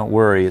guys, don't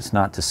worry, it's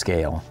not to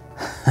scale.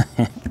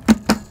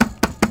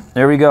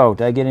 There we go.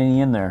 Did I get any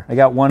in there? I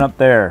got one up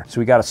there.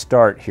 So we got to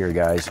start here,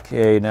 guys.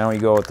 Okay, now we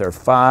go with their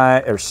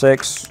 5 or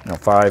 6. No,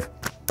 5.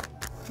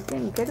 You're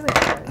getting good with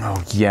it.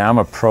 Oh yeah, I'm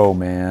a pro,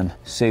 man.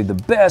 Save the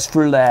best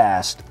for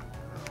last.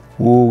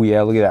 Ooh,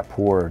 yeah, look at that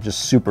pour.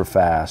 Just super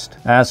fast.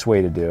 That's the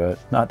way to do it.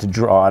 Not to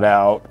draw it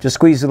out. Just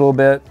squeeze it a little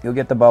bit. You'll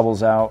get the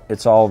bubbles out.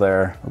 It's all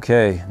there.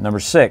 Okay, number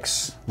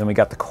 6. Then we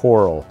got the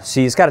coral.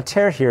 See, it's got a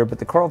tear here, but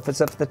the coral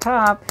fits up to the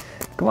top.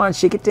 Come on,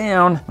 shake it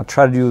down. I'll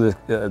try to do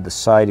the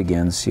side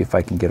again, see if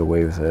I can get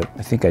away with it.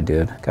 I think I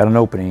did. Got an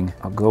opening.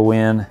 I'll go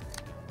in.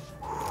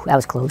 That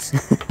was close.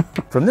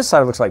 From this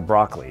side, it looks like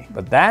broccoli,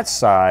 but that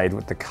side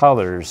with the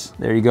colors,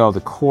 there you go,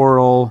 the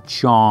coral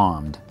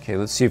charmed. Okay,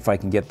 let's see if I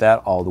can get that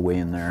all the way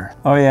in there.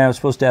 Oh yeah, I was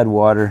supposed to add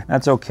water.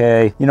 That's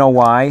okay. You know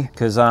why?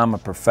 Because I'm a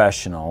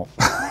professional.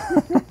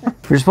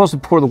 You're supposed to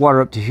pour the water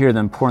up to here,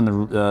 then pouring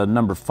the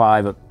number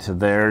 5 up to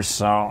there,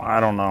 so I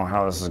don't know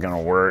how this is gonna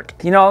work.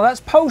 You know, that's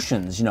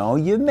potions, you know.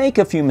 You make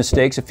a few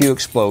mistakes, a few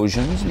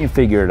explosions, and you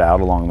figure it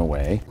out along the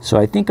way. So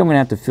I think I'm gonna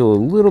have to fill a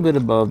little bit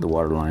above the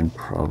water line,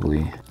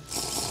 probably.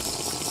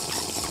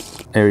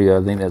 There you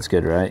go, I think that's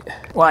good, right?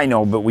 Well, I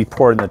know, but we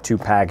poured in the 2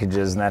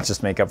 packages, and that's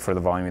just make up for the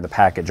volume of the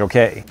package.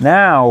 Okay,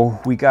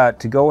 now we got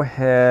to go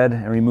ahead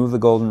and remove the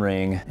golden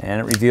ring, and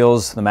it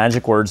reveals the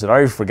magic words that I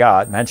already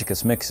forgot. Magic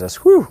Mixies.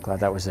 Whew, glad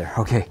that was there.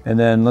 Okay, and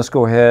then let's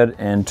go ahead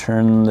and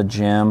turn the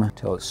gem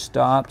until it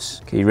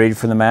stops. Okay, you ready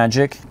for the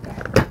magic?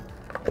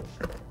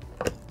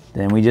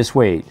 Then we just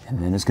wait,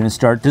 and then it's gonna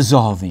start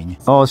dissolving.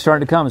 Oh, it's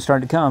starting to come, it's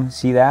starting to come.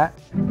 See that?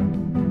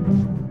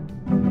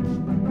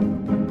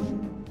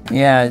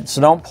 Yeah,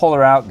 so don't pull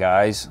her out,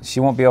 guys. She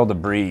won't be able to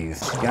breathe.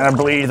 You gotta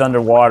breathe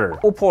underwater.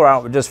 We'll pull her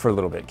out just for a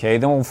little bit, okay?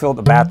 Then we'll fill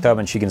the bathtub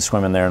and she can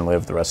swim in there and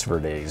live the rest of her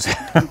days.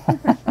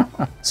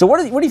 So what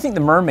do you think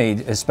the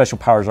mermaid special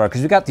powers are?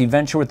 Because we got the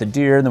adventure with the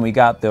deer, then we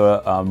got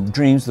the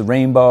dreams, the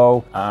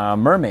rainbow,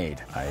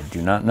 mermaid. I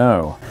do not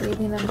know.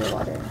 Breathing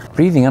underwater.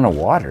 Breathing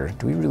underwater?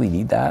 Do we really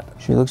need that?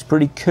 She looks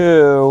pretty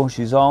cool.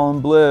 She's all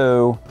in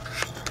blue.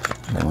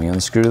 Then we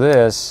unscrew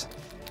this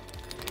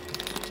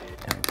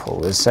and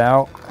pull this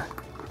out.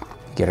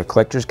 Get her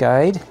collector's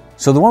guide.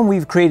 So the one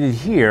we've created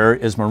here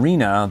is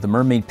Marena, the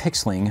Mermaid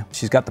Pixling.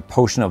 She's got the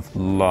potion of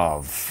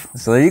love.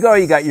 So there you go,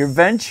 you got your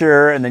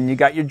adventure, and then you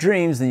got your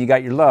dreams, then you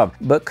got your love.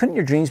 But couldn't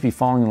your dreams be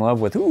falling in love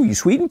with, ooh, you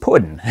sweeten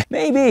pudding?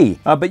 Maybe,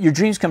 but your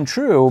dreams come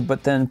true,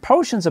 but then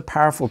potion's a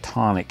powerful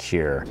tonic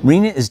here.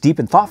 Marena is deep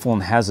and thoughtful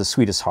and has the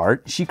sweetest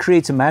heart. She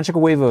creates a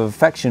magical wave of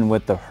affection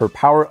with her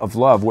power of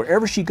love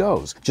wherever she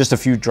goes. Just a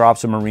few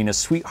drops of Marena's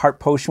sweet heart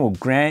potion will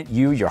grant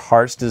you your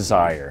heart's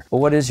desire.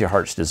 Well, what is your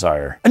heart's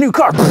desire? A new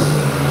car!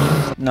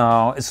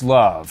 No, it's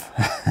love.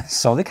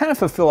 So they kind of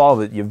fulfill all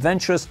of it. The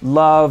adventurous,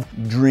 love,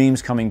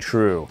 dreams coming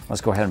true.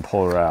 Let's go ahead and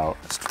pull her out.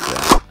 Let's do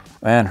that.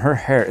 And her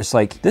hair is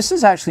like, this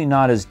is actually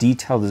not as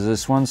detailed as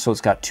this one. So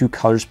it's got 2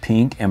 colors,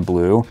 pink and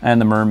blue. And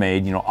the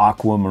mermaid, you know,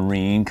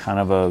 aquamarine, kind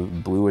of a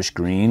bluish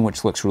green,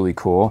 which looks really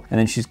cool. And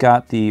then she's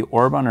got the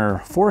orb on her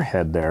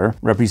forehead there,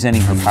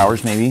 representing her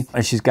powers maybe.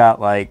 And she's got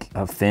like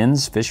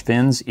fins, fish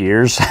fins,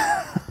 ears.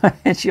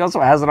 And she also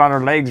has it on her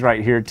legs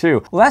right here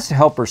too. Well, that's to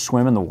help her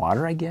swim in the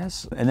water, I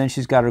guess. And then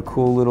she's got her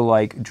cool little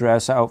like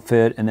dress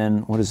outfit. And then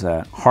what is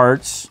that?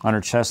 Hearts on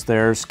her chest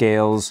there,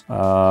 scales.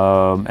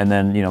 And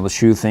then, you know, the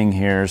shoe thing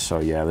here. So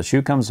yeah, the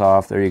shoe comes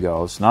off. There you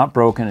go. It's not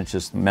broken. It's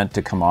just meant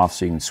to come off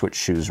so you can switch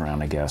shoes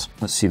around, I guess.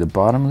 Let's see the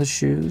bottom of the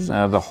shoes,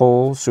 the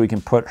hole, so we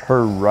can put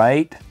her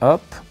right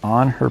up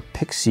on her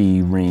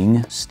pixie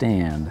ring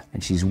stand.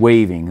 And she's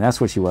waving.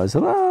 That's what she was.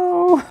 Hello.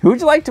 Who would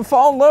you like to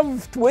fall in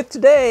love with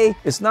today?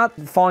 It's not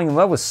falling in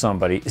love with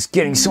somebody. It's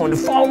getting someone to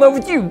fall in love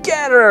with you.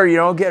 Get her, you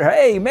know, get her.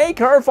 Hey, make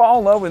her fall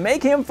in love with,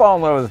 make him fall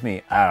in love with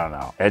me. I don't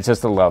know. It's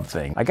just a love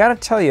thing. I gotta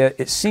tell you,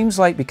 it seems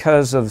like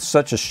because of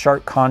such a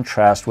sharp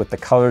contrast with the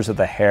colors of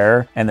the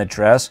hair and the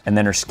dress and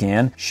then her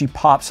skin, she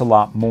pops a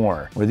lot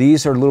more. Where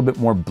these are a little bit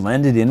more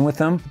blended in with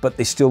them, but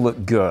they still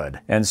look good.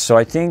 And so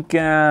I think,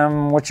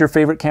 what's your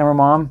favorite camera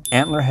mom?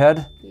 Antler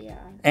head? Yeah.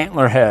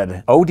 Antler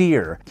head. Oh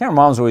dear. Camera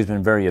mom's always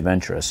been very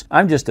adventurous.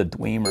 I'm just a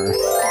dweemer.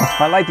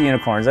 I like the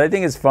unicorns. I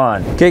think it's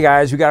fun. Okay,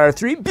 guys, we got our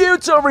 3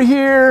 beauts over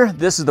here.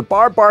 This is the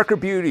Barb Barker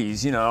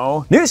beauties, you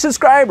know. New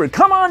subscriber,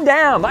 come on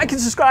down. Like and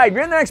subscribe.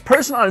 You're the next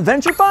person on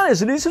Adventure Fun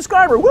is a new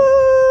subscriber.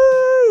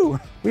 Woo!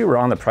 We were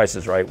on The Price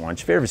is Right once.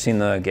 Have you ever seen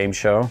the game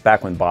show?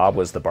 Back when Bob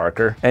was the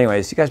Barker.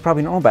 Anyways, you guys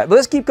probably know about it. But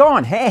let's keep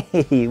going. Hey,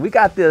 we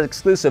got the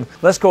exclusive.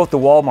 Let's go with the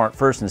Walmart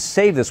first and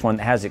save this one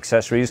that has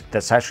accessories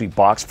that's actually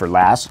boxed for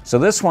last. So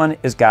this one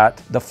has got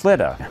the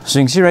Flitta. So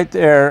you can see right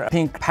there,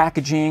 pink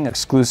packaging,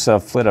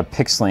 exclusive Flitta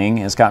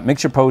Pixling. It's got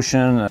Mixture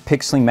Potion,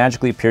 Pixling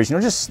magically appears. You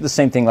know, just the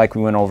same thing like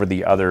we went over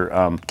the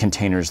other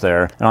containers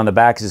there. And on the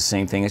back is the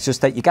same thing. It's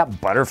just that you got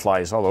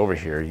butterflies all over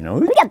here, you know.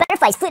 We got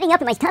butterflies flitting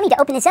up in my tummy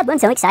to open this up. I'm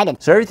so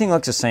excited. So everything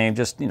looks the same,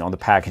 just, you know, the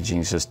packaging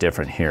is just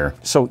different here.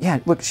 So yeah,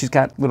 look, she's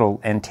got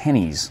little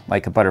antennae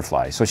like a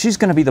butterfly. So she's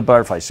gonna be the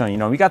butterfly. So, you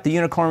know, we got the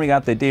unicorn, we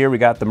got the deer, we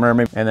got the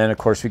mermaid, and then of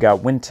course we got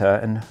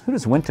Wynter. And who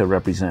does Wynter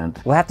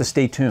represent? We'll have to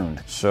stay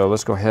tuned. So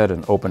let's go ahead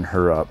and open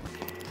her up.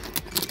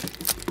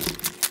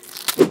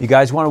 You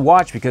guys want to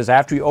watch because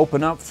after you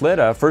open up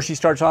Flitta, first she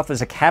starts off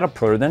as a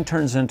caterpillar, then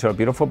turns into a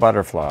beautiful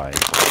butterfly.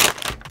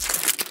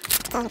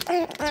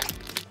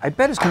 I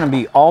bet it's gonna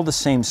be all the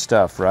same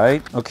stuff,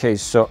 right? Okay,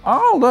 so,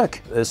 oh look,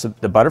 this is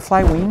the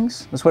butterfly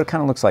wings. That's what it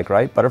kind of looks like,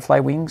 right? Butterfly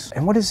wings.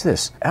 And what is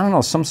this? I don't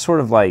know, some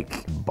sort of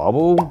like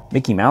bubble?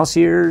 Mickey Mouse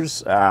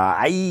ears?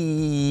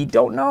 I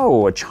don't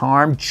know, a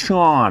charm,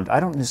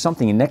 I don't know,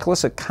 something, a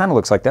necklace, it kind of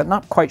looks like that,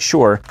 not quite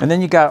sure. And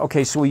then you got,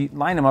 okay, so we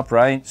line them up,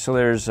 right? So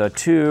there's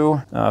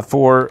 2,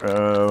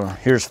 4,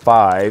 here's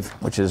 5,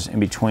 which is in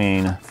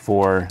between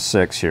 4,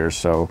 6 here,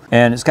 so.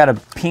 And it's got a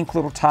pink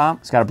little top,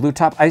 it's got a blue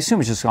top. I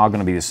assume it's just all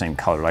gonna be the same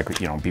color,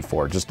 like, you know,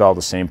 before, just all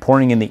the same.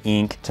 Pouring in the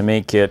ink to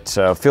make it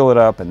fill it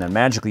up and then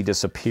magically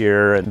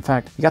disappear. And in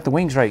fact, you got the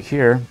wings right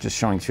here, just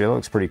showing to you. That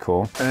looks pretty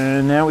cool.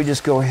 And now we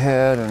just go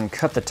ahead and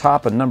cut the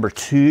top of number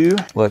 2.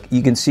 Look,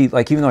 you can see,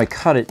 like, even though I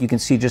cut it, you can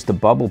see just the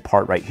bubble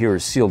part right here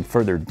is sealed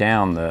further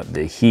down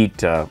the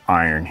heat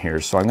iron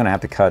here. So I'm gonna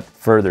have to cut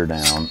further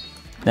down.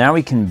 Now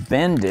we can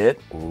bend it.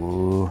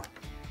 Ooh.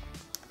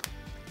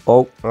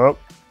 Oh,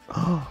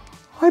 oh.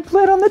 I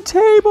bled on the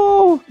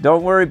table.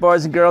 Don't worry,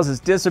 boys and girls, it's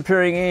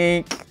disappearing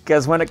ink,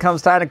 because when it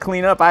comes time to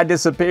clean up, I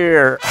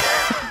disappear.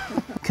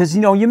 Because,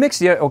 you know, you mix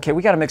the, okay,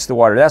 we gotta mix the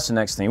water. That's the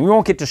next thing. We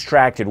won't get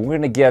distracted. We're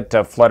gonna get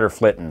flutter,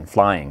 flitting,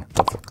 flying.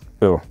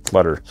 Oh,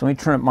 flutter. So let me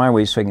turn it my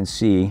way so I can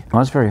see. Oh,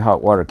 it's very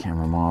hot water,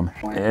 camera mom.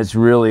 It's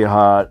really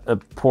hot. The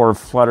poor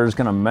flutter's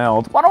gonna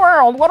melt. What a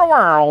world, what a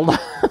world.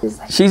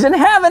 She's in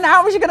heaven,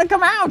 how is she gonna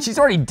come out? She's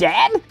already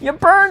dead? You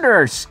burned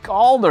her,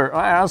 scald her.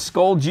 I'll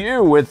scold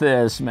you with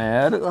this,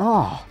 man.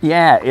 Oh,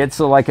 yeah, it's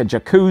like a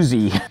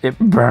jacuzzi. It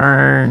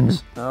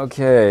burns.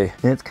 Okay,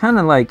 it's kind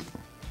of like,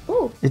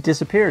 ooh, it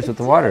disappears with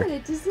the water.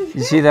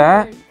 You see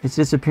that? It's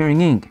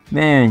disappearing ink.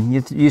 Man,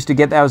 you used to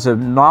get that as a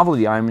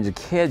novelty item as a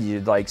kid.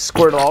 You'd like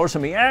squirt it all over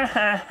something,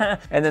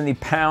 and then they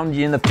pound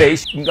you in the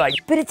face. You're like,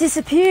 but it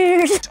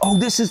disappears. Oh,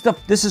 this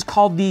is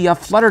called the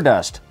flutter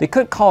dust. They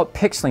couldn't call it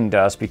Pixling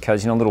dust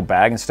because, you know, little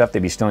bag and stuff,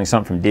 they'd be stealing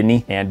something from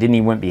Disney, and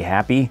Disney wouldn't be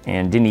happy,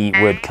 and Disney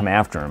would come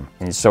after him.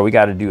 And so we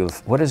got to do,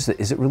 what is it?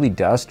 Is it really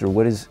dust or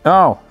what is?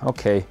 Oh,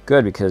 okay,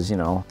 good, because, you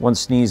know, one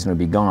sneeze and it'd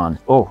be gone.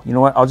 Oh, you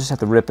know what? I'll just have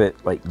to rip it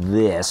like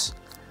this,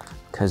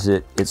 because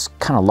it's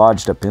kind of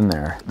lodged up in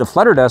there. The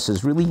flutter dust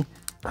is really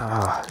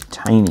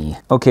tiny.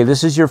 Okay,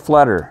 this is your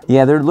flutter.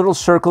 Yeah, they're little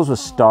circles with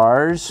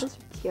stars. Those are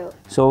cute.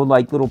 So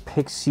like little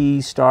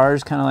pixie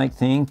stars kind of like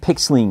thing.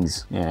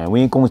 Pixlings. Yeah, we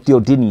ain't gonna steal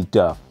Disney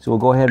stuff. So we'll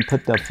go ahead and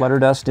put the flutter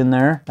dust in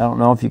there. I don't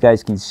know if you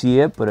guys can see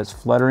it, but it's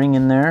fluttering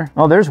in there.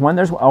 Oh, there's one,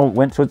 oh, it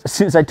went, so as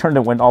soon as I turned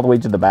it, went all the way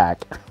to the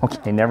back.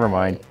 Okay, never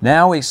mind.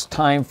 Now it's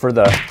time for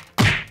the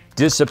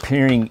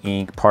disappearing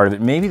ink part of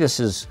it. Maybe this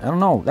is, I don't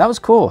know, that was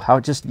cool how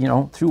it just, you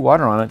know, threw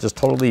water on it, just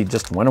totally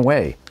just went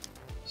away.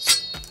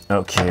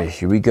 Okay,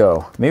 here we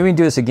go. Maybe we can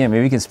do this again.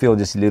 Maybe we can spill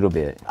just a little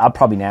bit. I'll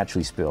probably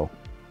naturally spill.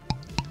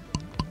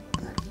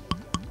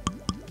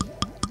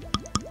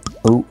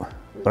 Oh,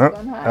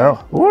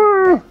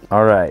 oh.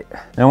 All right,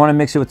 now I want to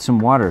mix it with some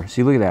water.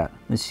 See, look at that.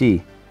 Let's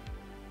see.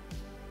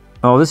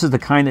 Oh, this is the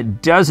kind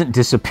that doesn't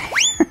disappear.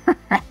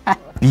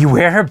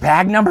 Beware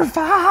bag number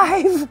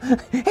 5.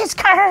 It's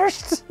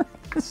cursed.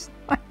 It's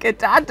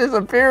not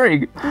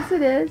disappearing. Yes,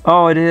 it is.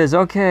 Oh, it is.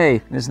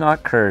 Okay, it's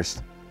not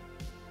cursed.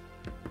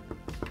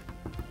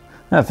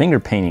 Finger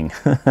painting.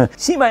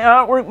 See my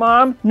artwork,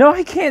 Mom? No,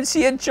 I can't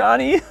see it,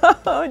 Johnny.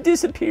 It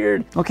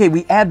disappeared. Okay,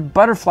 we add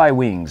butterfly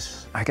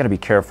wings. I gotta be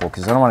careful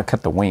because I don't want to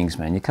cut the wings,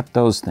 man. You cut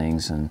those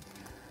things and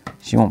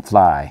she won't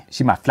fly.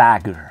 She's my fly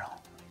girl.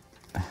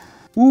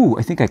 Ooh,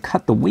 I think I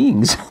cut the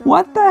wings.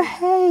 What the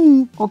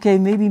hey? Okay,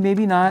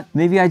 maybe not.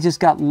 Maybe I just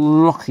got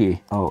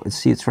lucky. Oh, let's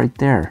see, it's right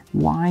there.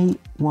 Why?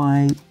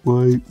 Oh,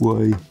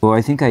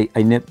 I think I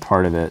nipped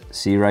part of it.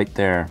 See, right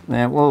there.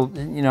 Man, well,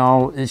 you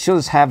know, she'll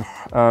just have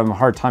a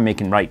hard time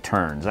making right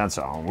turns, that's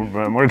all.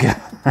 We're good.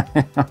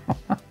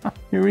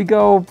 Here we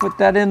go, put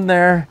that in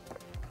there.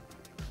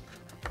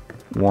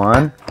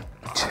 1,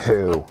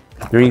 2,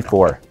 3,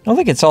 4. I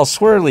think it's all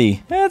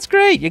swirly. That's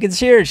great, you can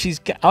see her. She's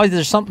got, oh,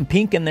 there's something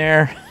pink in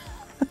there.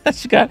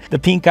 She got the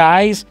pink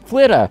eyes.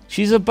 Flitta,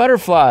 she's a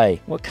butterfly.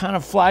 What kind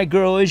of fly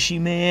girl is she,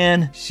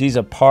 man? She's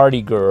a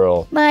party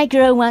girl. My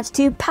girl wants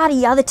to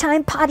party all the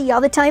time, party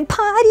all the time,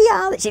 party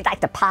all the... She'd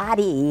like to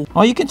party.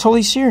 Oh, you can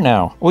totally see her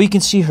now. Well, you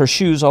can see her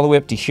shoes all the way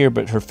up to here,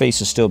 but her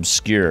face is still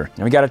obscure.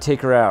 And we gotta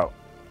take her out.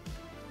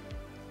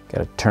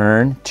 Gotta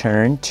turn,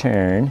 turn,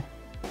 turn.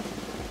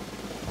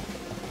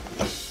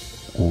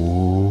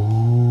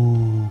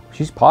 Ooh,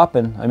 she's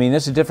popping. I mean,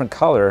 this is a different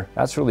color.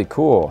 That's really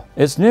cool.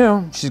 It's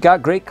new. She's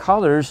got great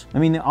colors. I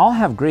mean, they all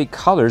have great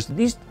colors.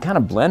 These kind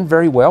of blend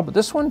very well, but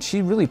this one,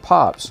 she really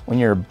pops. When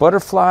you're a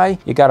butterfly,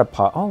 you gotta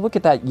pop. Oh, look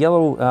at that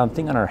yellow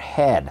thing on her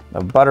head.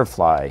 A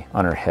butterfly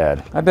on her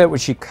head. I bet when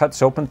she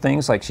cuts open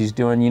things like she's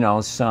doing, you know,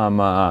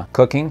 some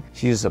cooking,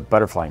 she uses a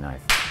butterfly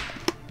knife.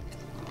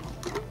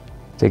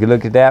 Take a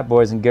look at that,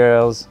 boys and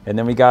girls. And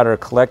then we got our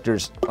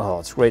collectors. Oh,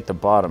 it's right at the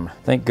bottom.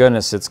 Thank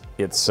goodness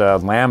it's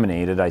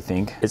laminated, I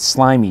think. It's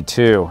slimy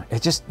too.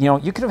 It just, you know,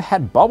 you could have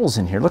had bubbles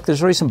in here. Look,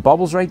 there's already some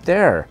bubbles right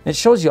there. It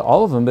shows you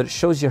all of them, but it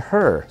shows you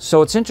her.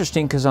 So it's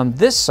interesting because on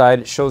this side,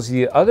 it shows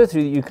the other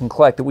three that you can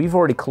collect that we've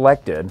already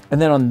collected.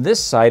 And then on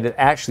this side, it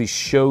actually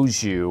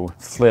shows you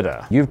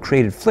Flitta. You've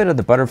created Flitta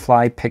the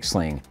Butterfly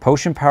Pixling.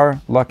 Potion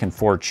power, luck, and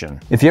fortune.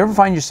 If you ever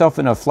find yourself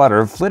in a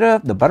flutter,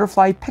 Flitta the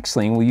Butterfly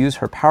Pixling will use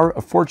her power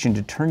of fortune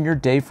to turn your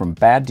day from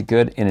bad to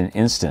good in an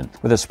instant.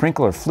 With a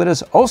sprinkle of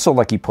Flitta's also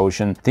lucky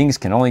potion, things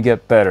can only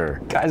get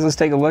better. Guys, let's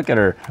take a look at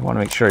her. I want to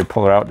make sure I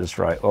pull her out just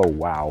right. Oh,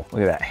 wow.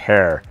 Look at that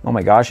hair. Oh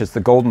my gosh, it's the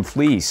golden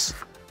fleece.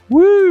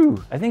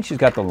 Woo! I think she's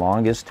got the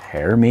longest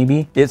hair,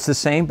 maybe. It's the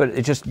same, but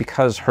it's just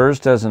because hers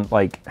doesn't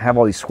like have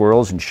all these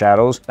swirls and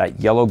shadows.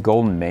 That yellow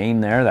golden mane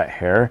there, that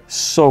hair,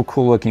 so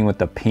cool looking with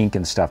the pink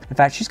and stuff. In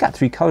fact, she's got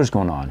three colors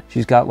going on.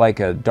 She's got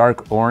like a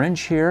dark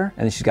orange here,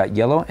 and then she's got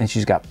yellow, and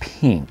she's got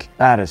pink.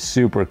 That is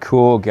super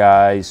cool,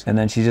 guys. And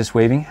then she's just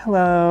waving,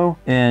 hello.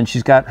 And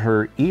she's got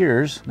her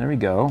ears. There we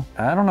go.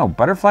 I don't know,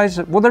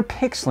 butterflies, well, they're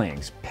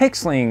pixlings.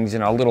 Pixlings, you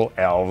know, little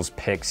elves,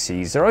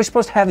 pixies. They're always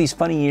supposed to have these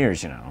funny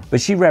ears, you know.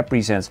 But she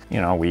represents, you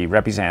know, we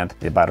represent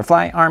the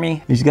butterfly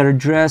army. And she's got her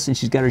dress and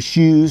she's got her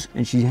shoes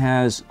and she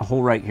has a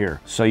hole right here.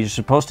 So you're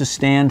supposed to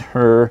stand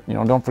her, you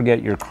know, don't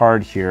forget your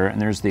card here,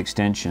 and there's the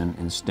extension,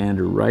 and stand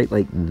her right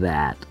like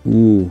that.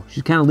 Ooh,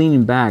 she's kind of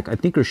leaning back. I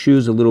think her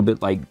shoe's a little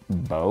bit like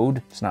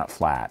bowed. It's not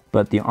flat,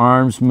 but the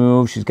arms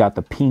move. She's got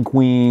the pink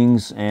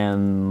wings,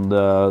 and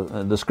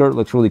the skirt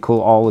looks really cool,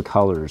 all the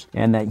colors.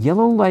 And that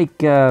yellow like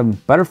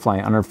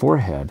butterfly on her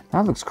forehead,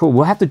 that looks cool.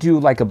 We'll have to do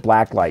like a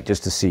black light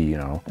just to see, you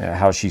know,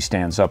 how she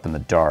stands up in the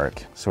dark.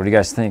 So what do you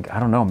guys think? I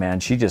don't know, man.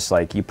 She just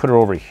like, you put her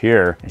over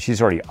here and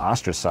she's already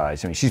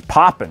ostracized. I mean, she's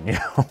popping, you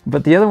know.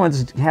 But the other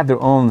ones have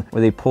their own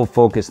where they pull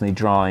focus and they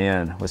draw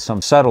in with some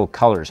subtle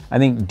colors. I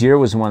think Deer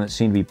was the one that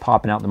seemed to be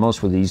popping out the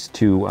most with these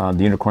two.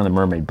 The Unicorn and the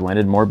Mermaid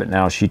blended more, but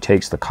now she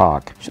takes the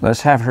cock. So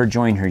let's have her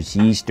join her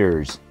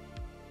sisters.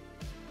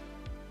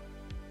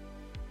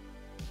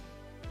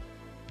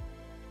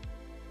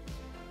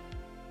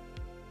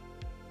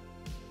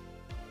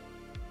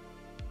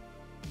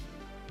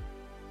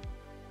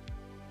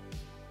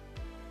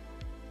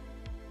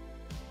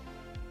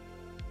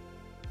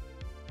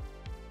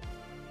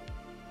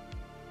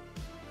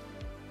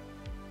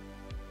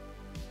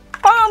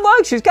 Oh,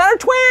 look, she's got her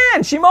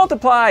twin. She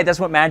multiplied. That's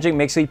what Magic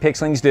Mixies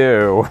Pilxings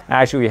do.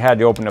 Actually, we had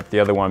to open up the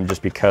other one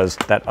just because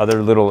that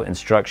other little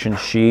instruction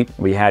sheet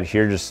we had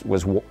here just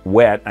was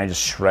wet. I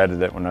just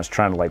shredded it when I was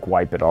trying to like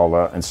wipe it all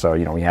up. And so,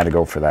 you know, we had to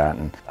go for that.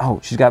 And oh,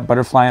 she's got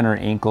butterfly on her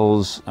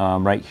ankles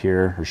right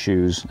here, her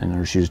shoes, and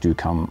her shoes do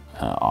come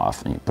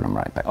off and you put them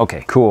right back.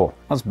 Okay, cool.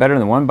 That's better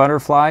than one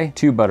butterfly,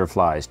 two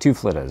butterflies, two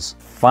Flittas.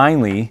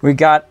 Finally, we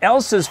got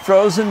Elsa's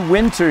Frozen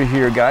Wynter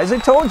here, guys. I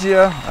told you,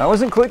 I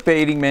wasn't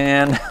clickbaiting,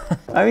 man.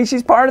 I mean,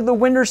 she's part of the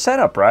Wynter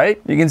setup,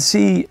 right? You can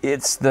see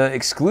it's the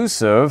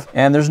exclusive,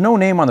 and there's no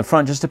name on the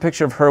front, just a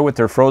picture of her with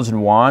her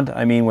frozen wand.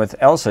 I mean, with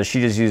Elsa,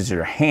 she just uses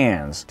her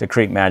hands to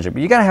create magic,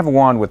 but you gotta have a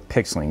wand with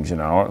Pixlings, you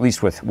know, or at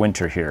least with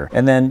Wynter here.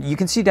 And then you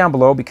can see down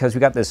below, because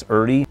we got this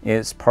Erde,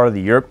 it's part of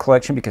the Europe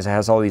collection because it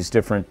has all these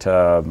different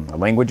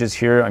languages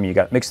here. I mean, you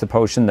got Mix the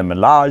Potion, the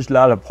Melage,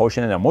 La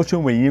Potion, and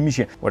Emotion,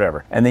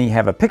 whatever. And then you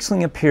have a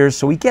Pixling appears,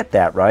 so we get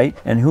that, right?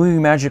 And who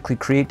you magically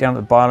create down at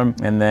the bottom,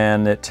 and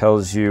then it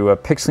tells you a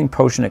Pixling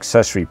Potion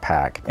accessory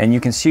pack. And you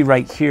can see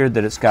right here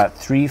that it's got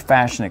 3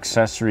 fashion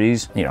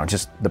accessories. You know,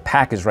 just the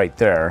pack is right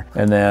there.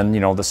 And then, you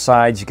know, the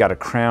sides, you got a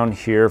crown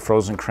here,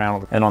 frozen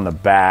crown, and on the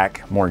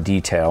back, more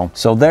detail.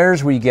 So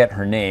there's where you get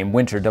her name,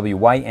 Wynter,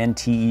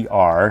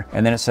 W-Y-N-T-E-R.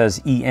 And then it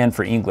says E-N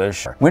for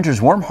English.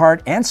 Wynter's warm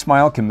heart and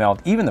smile can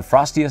melt even the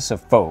frostiest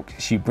of folk.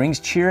 She brings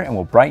cheer and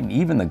will brighten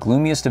even the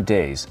gloomiest of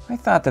days. I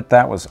thought that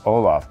that was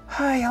Olaf.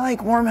 Hi, I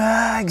like warm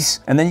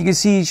hugs. And then you can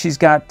see she's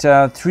got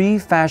 3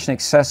 fashion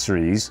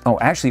accessories. Oh,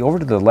 actually, over over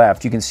to the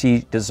left, you can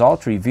see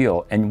dissolve to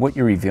reveal. And what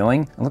you're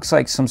revealing, it looks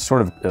like some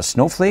sort of a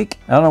snowflake.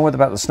 I don't know what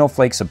about the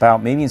snowflake's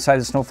about. Maybe inside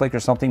the snowflake or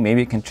something.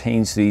 Maybe it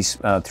contains these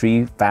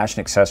 3 fashion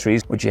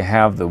accessories, which you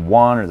have the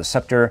wand or the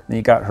scepter. Then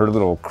you got her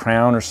little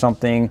crown or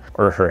something,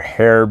 or her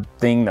hair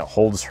thing that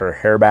holds her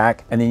hair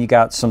back. And then you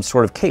got some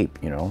sort of cape,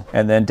 you know.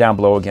 And then down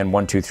below again,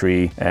 1, 2,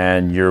 3,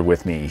 and you're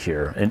with me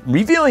here. And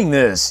revealing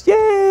this,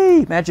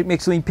 yay! Magic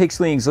Mixies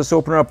Pilxings. Let's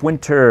open up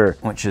Wynter,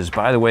 which is,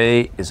 by the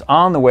way, is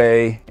on the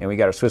way. And we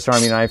got our Swiss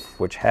Army knife,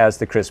 which has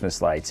the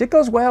Christmas lights. It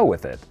goes well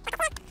with it.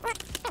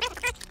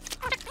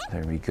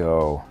 There we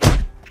go.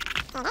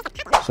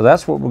 So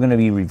that's what we're going to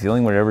be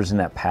revealing, whatever's in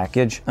that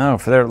package. Oh,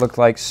 for there it looked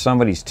like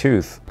somebody's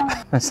tooth.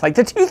 It's like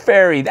the Tooth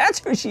Fairy. That's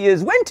who she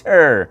is,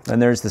 Wynter.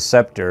 And there's the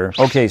scepter.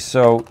 Okay,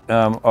 so,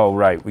 oh,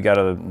 right. We got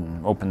to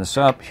open this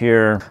up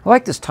here. I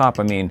like this top.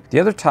 I mean, the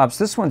other tops,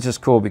 this one's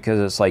just cool because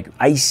it's like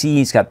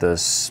icy. It's got the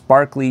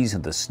sparklies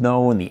and the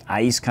snow and the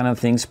ice kind of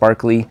thing,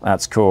 sparkly.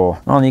 That's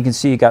cool. Oh, and you can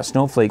see you got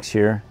snowflakes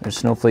here. There's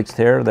snowflakes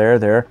there,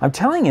 there. I'm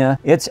telling you,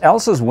 it's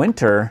Elsa's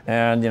Wynter.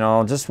 And, you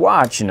know, just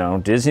watch, you know,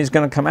 Disney's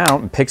going to come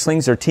out and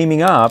Pixlings are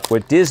teaming up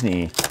with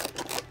Disney.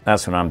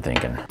 That's what I'm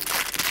thinking.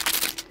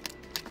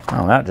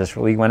 Oh, that just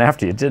really went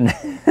after you, didn't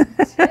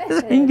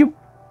it?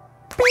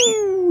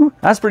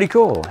 That's pretty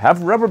cool.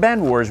 Have rubber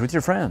band wars with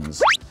your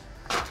friends.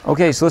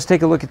 Okay, so let's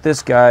take a look at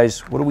this, guys.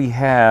 What do we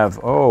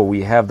have? Oh,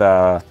 we have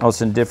the, oh,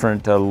 some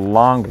different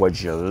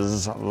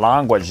languages,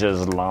 long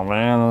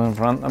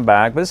front and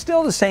back, but it's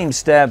still the same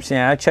steps.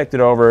 Yeah, I checked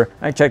it over.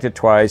 I checked it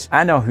twice.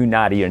 I know who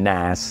naughty or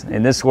nice,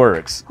 and this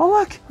works. Oh,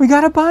 look, we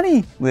got a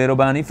bunny. Little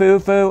bunny,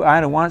 foo-foo,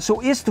 I don't want it. So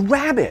it's the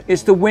rabbit.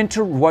 It's the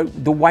Wynter,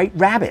 the white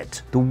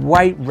rabbit. The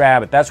white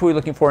rabbit. That's what we're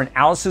looking for in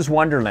Alice's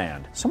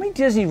Wonderland. So many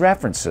Disney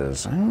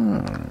references.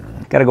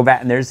 Gotta go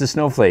back, and there's the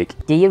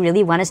snowflake. Do you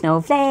really want a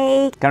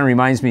snowflake? Kind of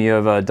reminds me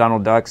of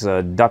Donald Duck's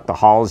Duck the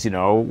Halls, you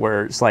know,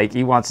 where it's like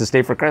he wants to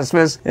stay for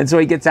Christmas. And so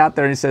he gets out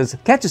there and he says,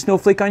 catch a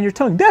snowflake on your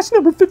tongue. That's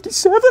number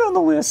 57 on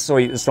the list. So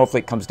the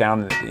snowflake comes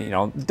down, and, you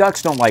know,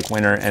 ducks don't like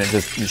winter, and it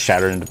just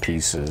shattered into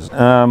pieces.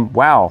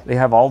 Wow, they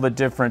have all the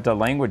different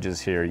languages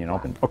here, you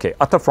know. Okay,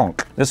 at the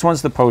front. This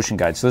one's the potion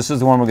guide. So this is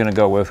the one we're gonna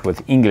go with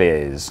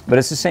Inglés. But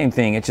it's the same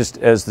thing. It's just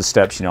as the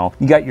steps, you know.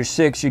 You got your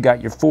 6, you got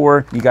your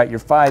 4, you got your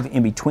 5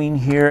 in between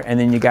here, and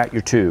then you got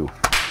your 2.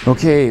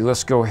 Okay,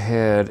 let's go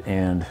ahead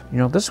and, you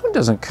know, this one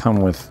doesn't come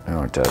with,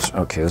 oh, it does.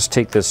 Okay, let's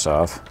take this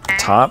off.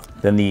 Top,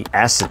 then the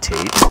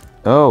acetate.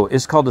 Oh,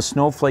 it's called the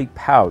snowflake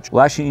pouch.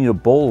 We'll actually need a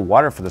bowl of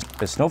water for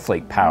the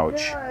snowflake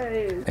pouch.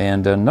 Nice.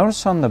 And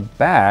notice on the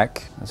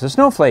back, it says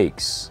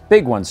snowflakes.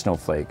 Big one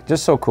snowflake.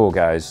 Just so cool,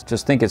 guys.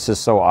 Just think it's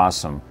just so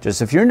awesome.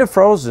 Just if you're into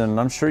Frozen,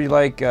 I'm sure you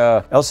like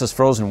Elsa's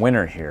Frozen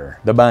Winter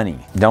here. The bunny.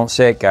 Don't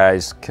say it,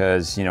 guys,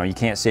 because, you know, you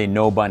can't say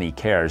no bunny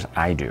cares.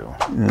 I do.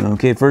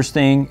 Okay, first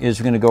thing is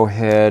we're going to go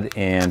ahead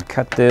and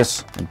cut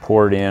this and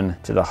pour it in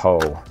to the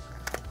hoe.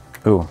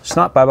 Ooh,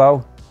 snot,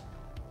 Babo.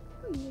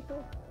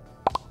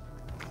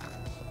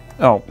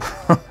 Oh,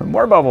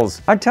 more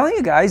bubbles. I'm telling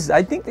you guys,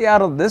 I think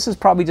this is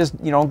probably just,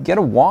 you know, get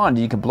a wand.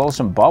 You can blow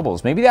some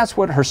bubbles. Maybe that's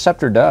what her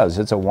scepter does.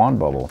 It's a wand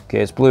bubble. Okay,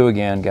 it's blue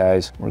again,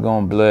 guys. We're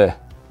going blue.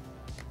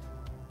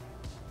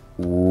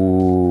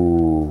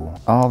 Ooh,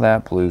 all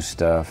that blue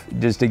stuff.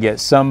 Just to get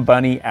some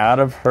bunny out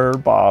of her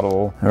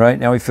bottle. All right,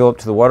 now we fill up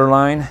to the water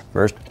line.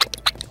 First,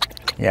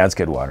 yeah, it's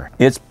good water.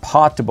 It's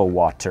potable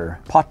water.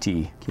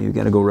 Potty. Okay, we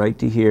gotta go right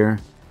to here.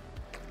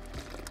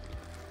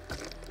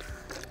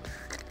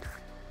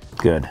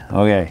 Good.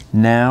 Okay,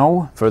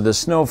 now for the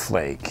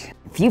snowflake.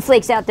 A few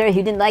flakes out there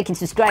who didn't like and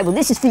subscribe, well,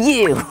 this is for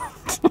you.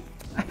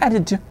 I had to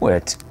do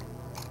it.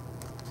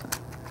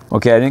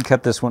 Okay, I didn't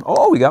cut this one.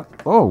 Oh,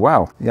 oh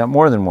wow, we got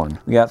more than one.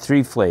 We got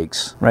 3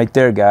 flakes right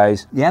there,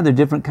 guys. Yeah, they're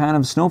different kind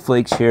of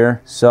snowflakes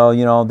here. So,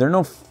 you know, they're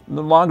no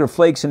longer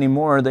flakes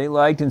anymore. They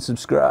liked and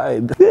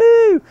subscribed.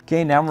 Woo!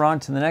 Okay, now we're on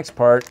to the next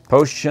part.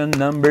 Potion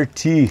number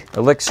 2,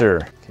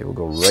 elixir. Okay, we'll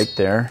go right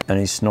there.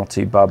 Any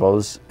snotty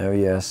bubbles? Oh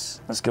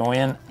yes. Let's go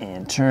in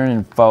and turn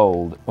and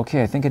fold.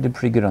 Okay, I think I did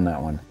pretty good on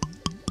that one.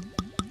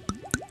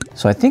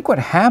 So I think what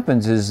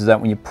happens is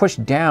that when you push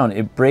down,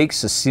 it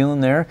breaks the seal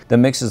in there that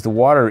mixes the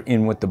water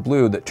in with the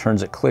blue that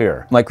turns it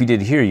clear. Like we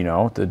did here, you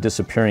know, the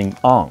disappearing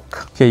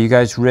ink. Okay, you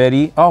guys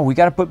ready? Oh, we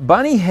gotta put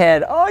bunny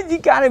head. Oh, you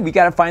got it. We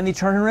gotta finally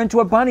turn her into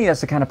a bunny.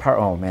 That's the kind of power.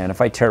 Oh man,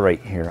 if I tear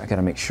right here, I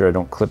gotta make sure I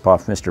don't clip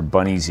off Mr.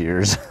 Bunny's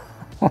ears.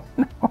 Oh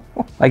no.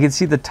 I can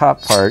see the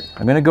top part.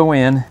 I'm gonna go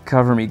in.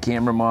 Cover me,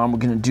 camera mom. We're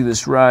gonna do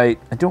this right.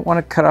 I don't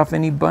wanna cut off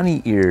any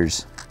bunny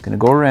ears. Gonna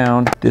go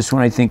around. This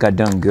one I think I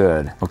done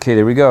good. Okay,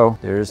 there we go.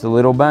 There's the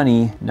little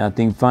bunny.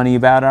 Nothing funny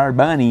about our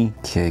bunny.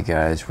 Okay,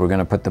 guys, we're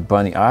gonna put the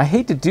bunny. I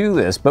hate to do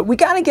this, but we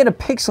gotta get a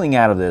pixling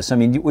out of this. I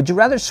mean, would you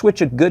rather switch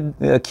a good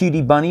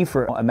cutie bunny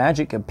for a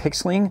magic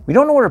pixling? We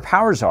don't know what her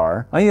powers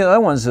are. I mean, the other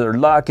ones are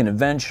luck and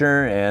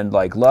adventure and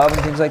like love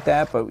and things like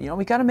that, but you know,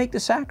 we gotta make the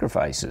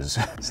sacrifices.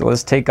 So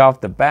let's take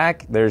off the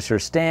back. There's her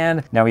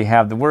stand. Now we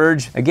have the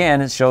words.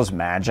 Again, it shows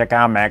Magic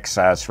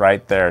Mixies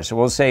right there. So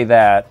we'll say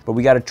that, but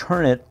we gotta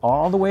turn it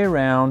all the way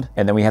around,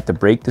 and then we have to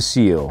break the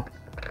seal.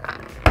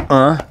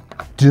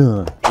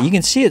 Duh. You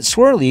can see it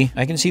swirly.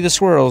 I can see the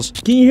swirls.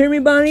 Can you hear me,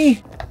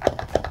 Bunny?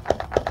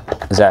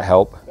 Does that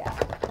help? Yeah.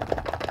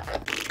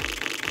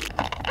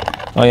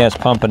 Oh yeah, it's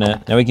pumping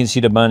it. Now we can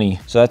see the bunny.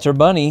 So that's our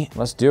bunny.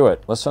 Let's do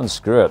it. Let's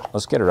unscrew it.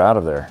 Let's get her out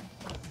of there.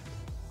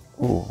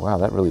 Ooh, wow,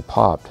 that really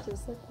popped.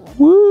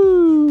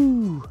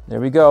 Woo! There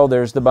we go,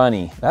 there's the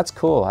bunny. That's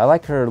cool. I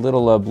like her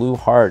little blue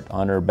heart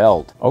on her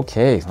belt.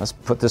 Okay, let's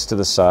put this to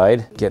the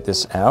side. Get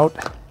this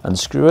out,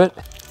 unscrew it.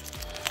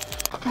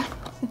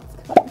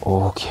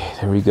 Okay,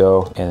 there we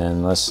go. And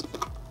then let's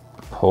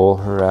pull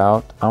her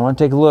out. I want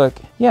to take a look.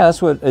 Yeah,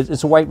 that's what,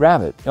 it's a white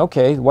rabbit.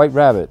 Okay, white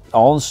rabbit.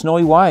 All in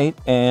snowy white,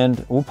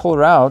 and we'll pull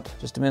her out.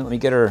 Just a minute, let me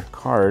get her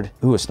card.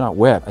 Ooh, it's not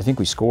wet. I think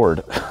we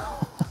scored.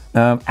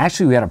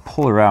 Actually, we had to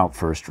pull her out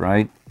first,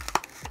 right?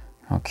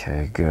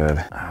 Okay, good.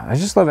 I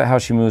just love it how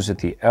she moves at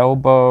the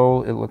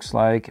elbow, it looks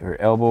like.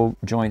 Her elbow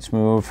joints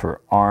move,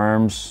 her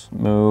arms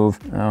move.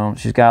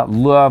 She's got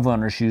love on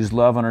her shoes,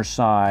 love on her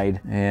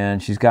side,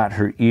 and she's got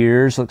her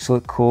ears,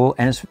 look cool.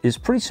 And it's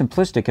pretty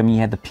simplistic. I mean,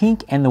 you have the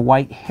pink and the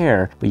white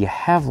hair, but you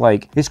have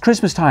like, it's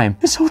Christmas time.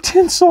 It's so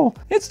tinsel.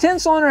 It's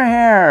tinsel in her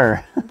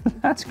hair.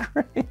 That's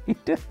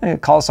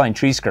great. Call sign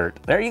tree skirt.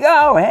 There you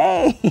go,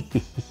 hey.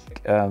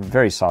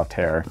 Very soft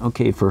hair.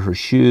 Okay, for her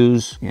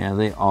shoes, yeah,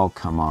 they all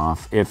come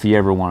off. If you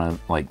ever want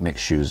to like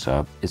mix shoes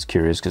up, it's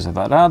curious because I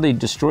thought, oh, they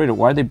destroyed it.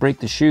 Why'd they break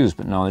the shoes?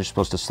 But no, they're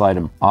supposed to slide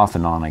them off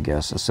and on, I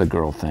guess. That's a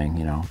girl thing,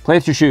 you know. Play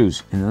with your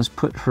shoes. And let's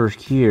put her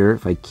here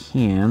if I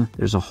can.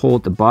 There's a hole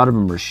at the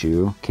bottom of her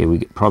shoe. Okay, we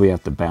probably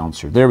have to bounce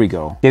her. There we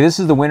go. Okay, this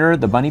is the Wynter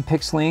The Bunny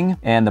Pixling,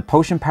 and the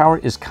potion power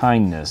is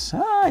kindness.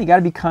 You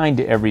gotta be kind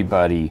to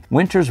everybody.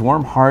 Wynter's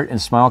warm heart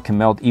and smile can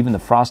melt even the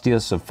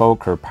frostiest of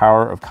folk. Her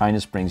power of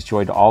kindness brings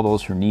joy to all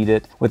those who need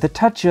it. With a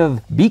touch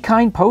of Be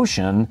Kind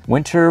potion,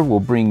 Wynter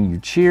will bring you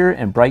cheer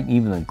and brighten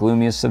even the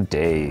gloomiest of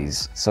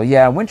days. So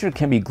yeah, winter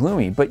can be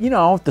gloomy, but you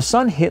know, if the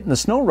sun hit and the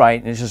snow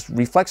right and it just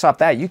reflects off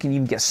that, you can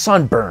even get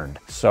sunburned.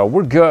 So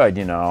we're good,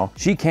 you know.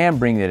 She can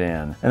bring it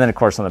in. And then of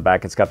course on the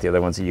back, it's got the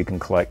other ones that you can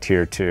collect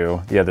here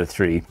too, the other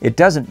three. It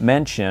doesn't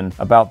mention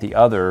about the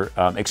other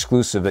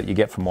exclusive that you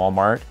get from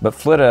Walmart, but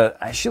Flitta,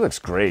 she looks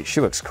great.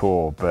 She looks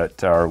cool,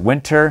 but our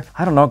Wynter,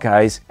 I don't know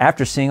guys,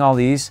 after seeing all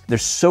these, they're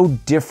so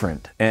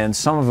different and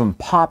some of them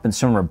pop and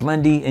some are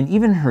blendy, and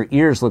even her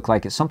ears look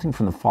like it's something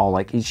from the fall.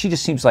 Like she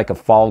just seems like a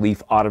fall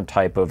leaf autumn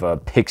type of a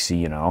pixie,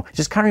 you know.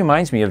 Just kind of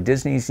reminds me of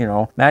Disney's, you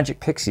know, Magic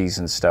Mixies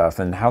and stuff,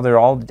 and how they're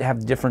all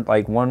have different,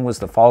 like one was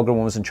the fall girl,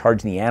 one was in charge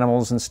of the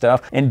animals and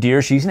stuff. And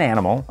Deer, she's an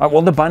animal.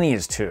 Well, the bunny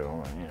is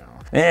too, you know.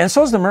 And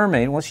so is the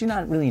mermaid. Well, she's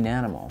not really an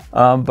animal.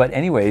 But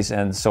anyways,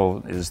 and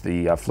so is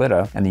the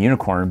Flitta and the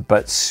unicorn,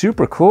 but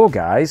super cool,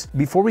 guys.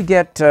 Before we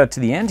get to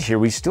the end here,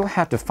 we still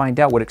have to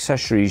find out what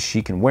accessories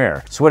she can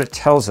wear. So what it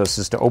tells us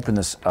is to open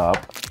this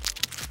up.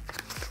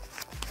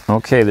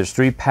 Okay, there's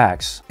 3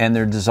 packs, and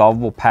they're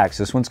dissolvable packs.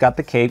 This one's got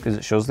the cape, because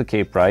it shows the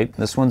cape, right?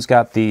 This one's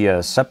got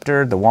the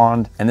scepter, the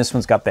wand, and this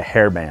one's got the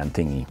hairband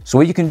thingy. So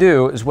what you can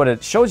do is what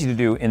it shows you to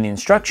do in the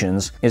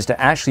instructions is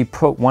to actually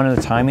put one at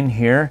a time in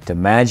here to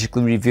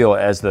magically reveal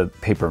as the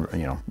paper,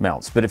 you know,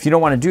 melts. But if you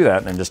don't want to do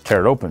that, then just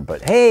tear it open.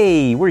 But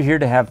hey, we're here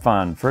to have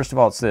fun. First of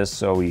all, it's this.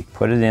 So we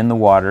put it in the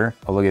water.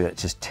 Oh, look at that, it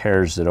just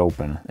tears it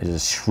open. It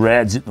just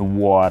shreds it in the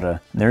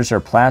water. And there's our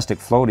plastic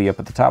floaty up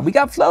at the top. We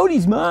got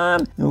floaties,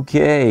 Mom!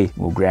 Okay,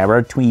 we'll grab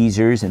our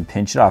tweezers and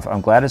pinch it off. I'm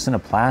glad it's in a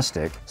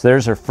plastic. So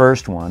there's our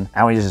first one.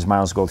 Now we just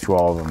might as well go through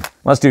all of them.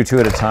 Let's do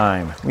 2 at a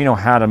time. We know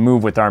how to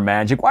move with our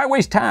magic. Why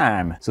waste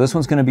time? So this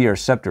one's gonna be our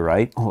scepter,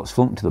 right? Oh, it's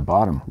floating to the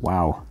bottom.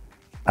 Wow.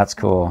 That's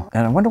cool.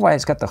 And I wonder why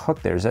it's got the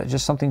hook there. Is that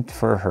just something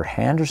for her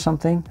hand or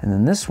something? And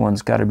then this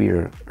one's got to be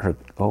her,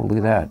 oh, look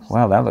at that.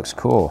 Wow, that looks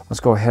cool.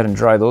 Let's go ahead and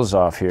dry those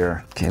off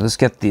here. Okay, let's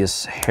get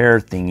this hair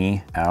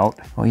thingy out.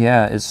 Oh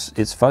yeah,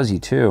 it's fuzzy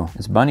too.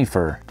 It's bunny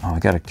fur. Oh, I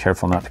got to be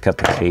careful not to cut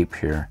the cape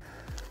here.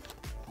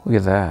 Look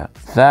at that.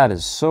 That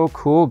is so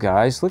cool,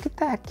 guys. Look at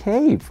that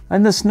cape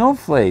and the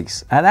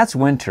snowflakes. And that's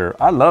Wynter.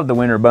 I love the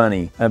Wynter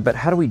bunny. But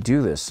how do we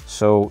do this?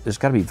 So there's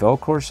got to be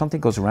Velcro or something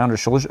goes around her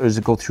shoulders, or does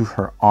it go through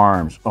her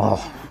arms?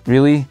 Oh,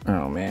 really?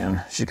 Oh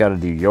man, she's got to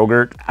do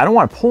yogurt. I don't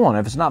want to pull on it.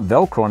 If it's not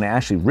Velcro and I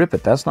actually rip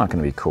it, that's not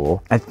going to be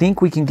cool. I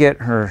think we can get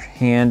her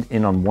hand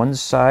in on one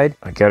side.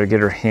 I got to get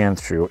her hand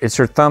through. It's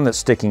her thumb that's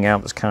sticking out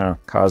that's kind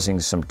of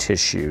causing some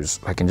tissues.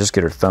 I can just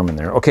get her thumb in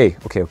there. Okay.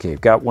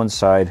 Got one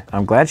side.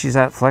 I'm glad she's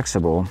that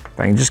flexible. If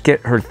I can just get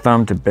her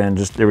thumb to bend,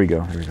 there we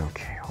go.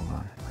 Okay, hold on.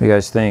 What do you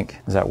guys think?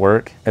 Does that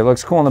work? It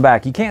looks cool in the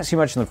back. You can't see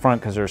much in the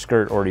front because her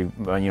skirt already,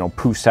 you know,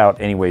 poofs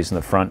out anyways in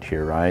the front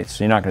here, right?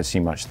 So you're not going to see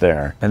much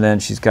there. And then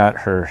she's got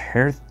her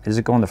hair. Is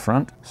it going in the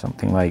front?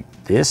 Something like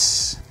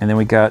this. And then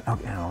we got, oh,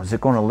 no, is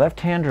it going to left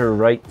hand or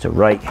right? It's a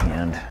right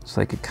hand. It's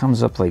like it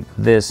comes up like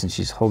this and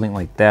she's holding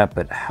like that,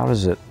 but how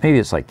does it, maybe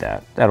it's like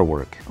that. That'll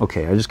work.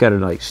 Okay, I just got to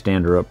like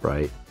stand her up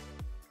right.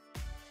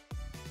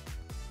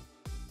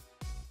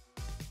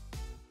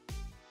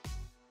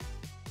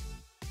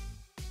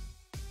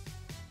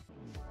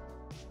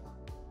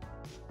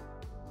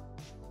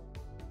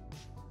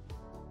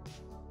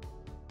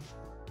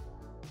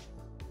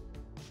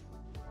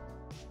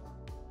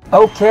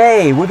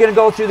 Okay, we're gonna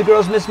go through the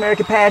Girls Miss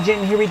America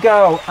pageant. Here we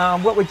go.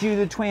 What would you do,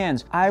 the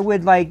twins? I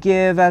would like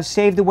give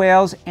Save the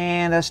Whales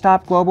and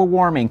Stop Global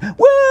Warming.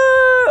 Woo!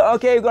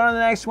 Okay, we're going on to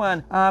the next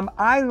one.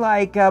 I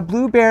like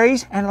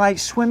blueberries and I like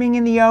swimming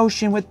in the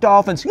ocean with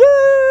dolphins.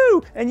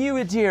 Woo! And you,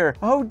 a deer.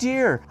 Oh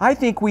dear, I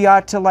think we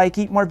ought to like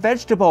eat more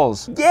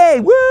vegetables. Yay,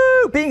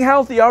 woo! Being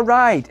healthy, all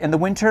right. And the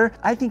winter,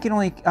 I think it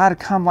only ought to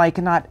come like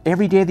not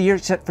every day of the year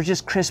except for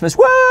just Christmas.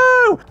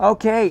 Woo!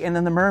 Okay, and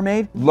then the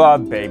mermaid,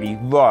 love, baby,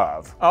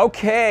 love.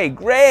 Okay,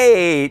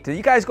 great.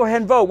 You guys go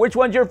ahead and vote. Which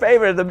one's your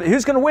favorite?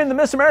 Who's gonna win the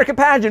Miss America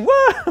pageant?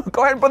 Woo!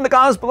 Go ahead and put in the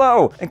comments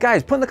below. And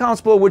guys, put in the comments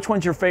below which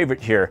one's your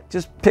favorite here.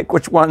 Just pick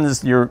which one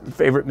is your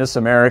favorite Miss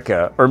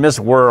America, or Miss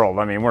World.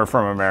 I mean, we're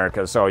from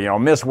America, so, you know,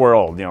 Miss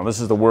World, you know, this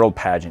is the world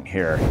pageant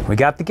here. We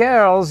got the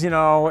girls, you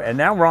know, and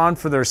now we're on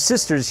for their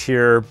sisters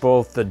here,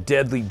 both the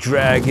deadly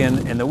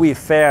dragon and the wee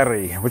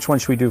fairy. Which one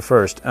should we do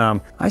first?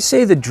 I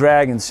say the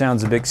dragon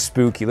sounds a bit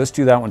spooky. Let's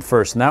do that one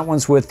first. And that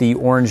one's with the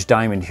orange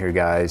diamond here,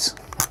 guys.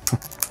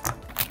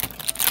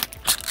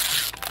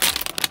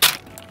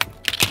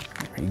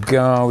 There you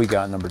go, we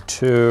got number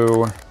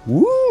 2.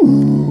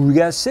 Woo, we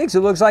got 6, it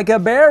looks like a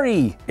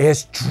berry.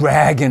 It's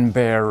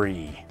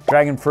dragonberry.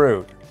 Dragon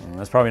fruit.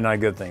 That's probably not a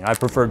good thing. I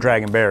prefer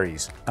dragon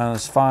berries.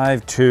 There's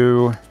 5,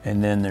 2,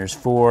 and then there's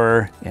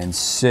 4, and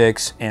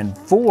 6, and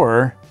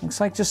 4.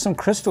 Looks like just some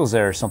crystals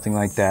there or something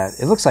like that.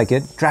 It looks like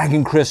it.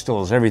 Dragon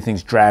crystals.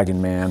 Everything's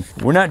dragon, man.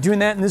 We're not doing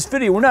that in this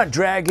video. We're not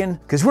dragging,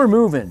 because we're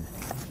moving.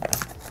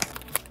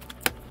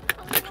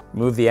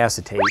 Move the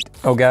acetate.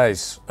 Oh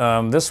guys,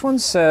 this one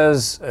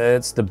says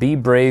it's the Be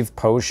Brave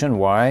potion.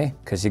 Why?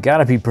 Because you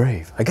gotta be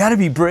brave. I gotta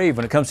be brave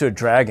when it comes to a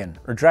dragon,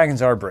 or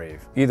dragons are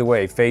brave. Either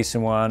way,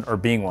 facing one or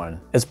being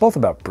one. It's both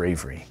about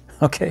bravery.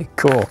 Okay,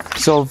 cool.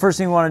 So the first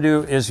thing we wanna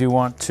do is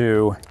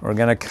we're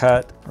gonna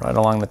cut right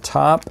along the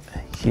top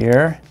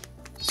here.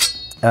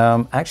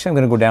 Actually, I'm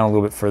gonna go down a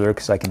little bit further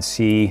because I can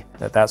see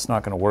that that's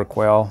not gonna work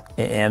well.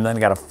 And then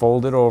I gotta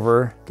fold it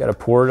over, gotta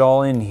pour it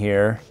all in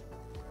here.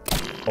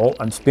 Oh,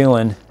 I'm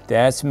spilling.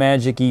 That's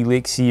magic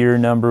elixir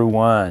number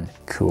 1.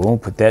 Cool,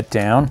 put that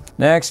down.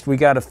 Next, we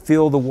gotta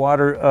fill the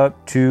water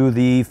up to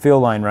the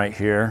fill line right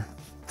here.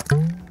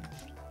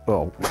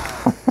 Oh.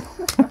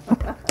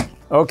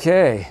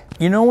 Okay.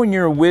 You know when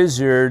you're a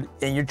wizard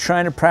and you're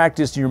trying to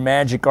practice your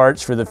magic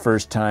arts for the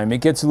first time,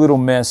 it gets a little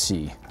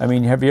messy. I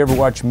mean, have you ever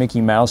watched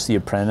Mickey Mouse, The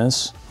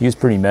Apprentice? He was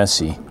pretty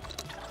messy.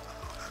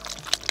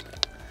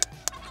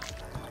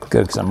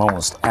 Good, because I'm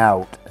almost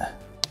out.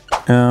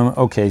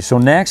 Okay, so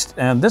next,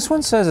 this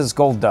one says it's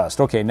gold dust.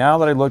 Okay, now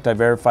that I looked, I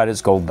verified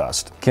it's gold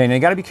dust. Okay, now you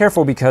gotta be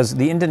careful because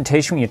the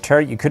indentation, when you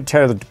tear it, you could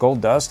tear the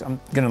gold dust. I'm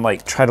gonna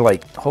like try to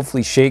like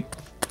hopefully shake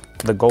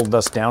the gold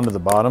dust down to the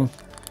bottom.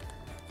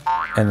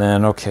 And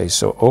then, okay,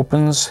 so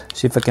opens.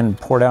 See if I can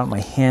pour it out in my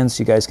hand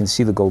so you guys can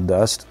see the gold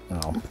dust.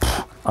 Oh,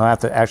 I'll have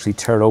to actually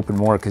tear it open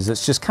more because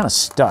it's just kind of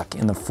stuck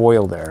in the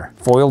foil there.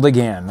 Foiled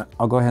again.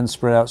 I'll go ahead and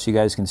spread it out so you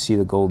guys can see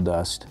the gold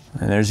dust.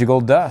 And there's your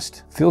gold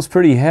dust. Feels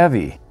pretty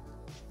heavy.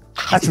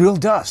 That's real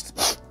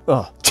dust.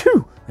 Oh,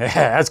 phew.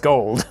 Yeah, that's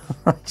gold.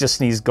 Just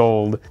sneezed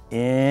gold.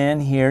 In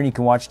here, and you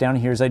can watch down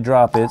here as I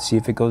drop it. See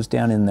if it goes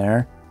down in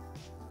there.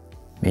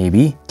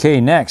 Maybe. Okay,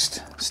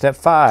 next, step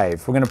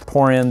 5. We're gonna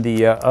pour in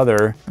the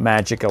other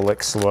magic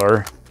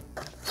elixir.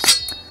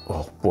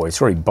 Oh boy,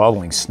 it's already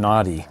bubbling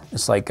snotty.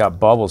 It's like got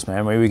bubbles,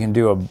 man. Maybe we can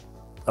do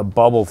a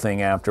bubble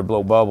thing after,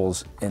 blow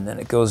bubbles. And then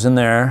it goes in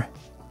there.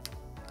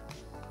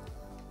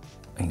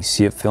 And you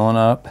see it filling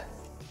up.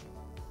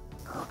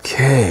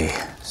 Okay,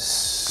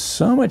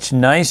 so much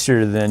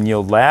nicer than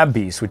Lab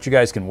Beasts, which you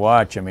guys can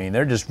watch. I mean,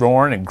 they're just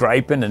roaring and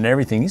griping and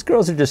everything. These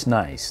girls are just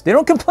nice. They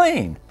don't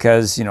complain.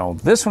 Because, you know,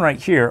 this one right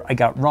here, I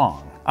got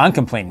wrong. I'm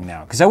complaining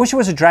now, because I wish it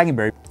was a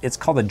dragonberry. It's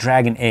called a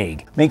dragon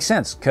egg. Makes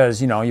sense,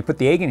 because, you know, you put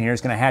the egg in here,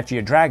 it's gonna hatch you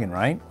a dragon,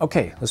 right?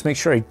 Okay, let's make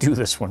sure I do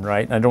this one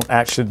right, and I don't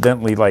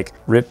accidentally, like,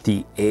 rip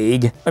the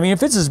egg. I mean,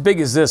 if it's as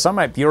big as this, I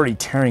might be already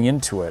tearing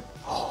into it.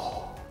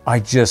 I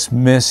just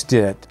missed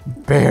it,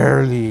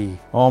 barely.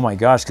 Oh my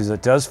gosh, because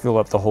it does fill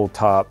up the whole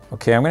top.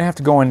 Okay, I'm gonna have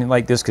to go in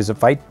like this, because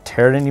if I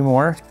tear it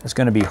anymore, it's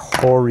gonna be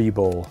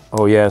horrible.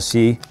 Oh yeah,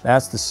 see?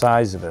 That's the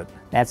size of it.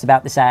 That's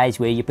about the size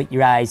where you put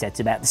your eyes. That's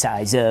about the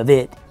size of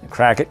it.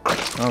 Crack it.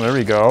 Oh, there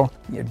we go.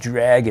 You're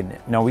dragging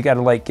it. No, we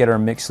gotta like get our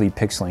Mixie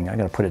Pixling. I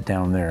gotta put it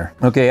down there.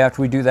 Okay,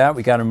 after we do that,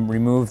 we gotta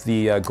remove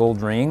the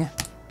gold ring.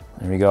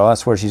 There we go,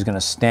 that's where she's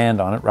gonna stand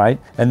on it, right?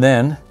 And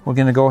then we're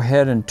gonna go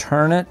ahead and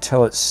turn it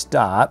till it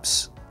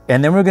stops.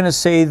 And then we're gonna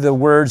say the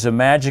words of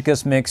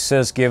Magicus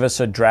Mixus, give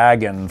us a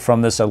dragon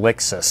from this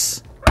elixir.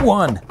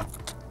 1.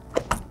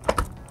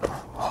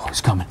 Oh, it's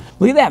coming.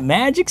 Look at that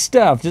magic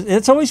stuff.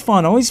 It's always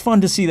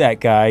fun to see that,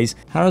 guys.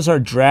 How does our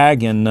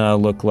dragon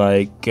look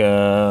like?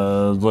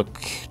 Look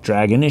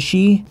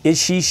dragon-ishy? Is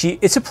she?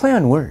 It's a play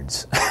on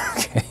words.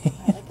 Okay.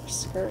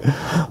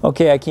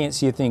 Okay, I can't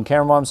see a thing.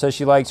 Camera mom says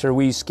she likes her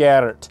wee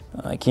scattered.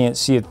 I can't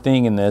see a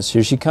thing in this.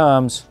 Here she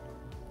comes.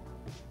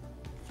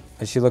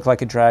 Does she look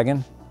like a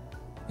dragon?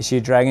 Is she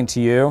a dragon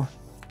to you?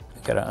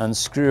 I gotta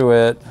unscrew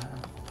it.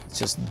 It's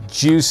just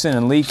juicing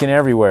and leaking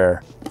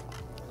everywhere.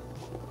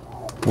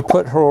 We'll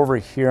put her over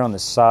here on the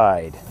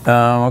side.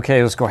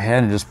 Okay, let's go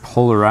ahead and just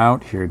pull her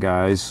out here,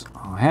 guys.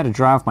 I had to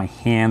dry off my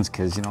hands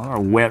because, you know, they're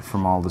wet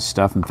from all this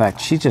stuff. In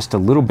fact, she's just a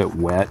little bit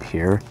wet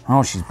here.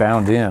 Oh, she's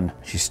bound in.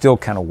 She's still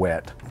kind of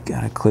wet.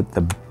 Gotta clip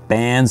the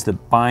bands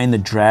that bind the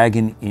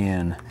dragon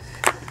in.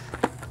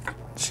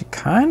 She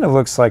kind of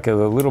looks like a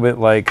little bit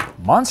like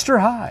Monster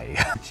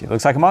High. She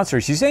looks like a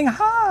monster. She's saying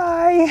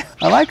hi.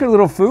 I like her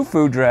little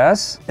foo-foo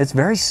dress. It's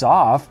very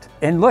soft.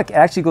 And look, it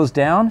actually goes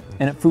down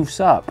and it foofs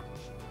up.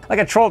 Like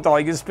a troll doll,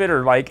 you can spin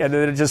her like, and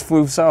then it just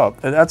floofs up.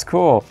 That's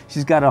cool.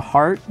 She's got a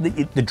heart,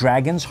 the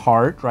dragon's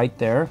heart right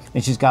there.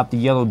 And she's got the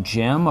yellow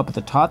gem up at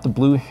the top, the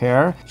blue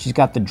hair. She's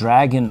got the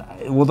dragon,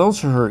 well,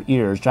 those are her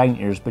ears, dragon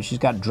ears, but she's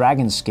got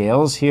dragon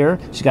scales here.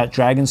 She's got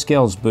dragon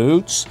scales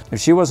boots. If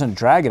she wasn't a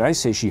dragon, I'd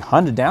say she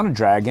hunted down a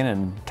dragon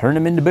and turned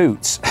him into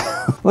boots.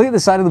 Look at the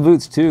side of the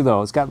boots too,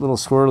 though. It's got little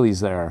swirlies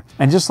there.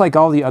 And just like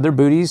all the other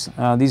booties,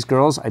 these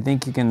girls, I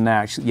think you can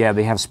actually, yeah,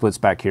 they have splits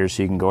back here,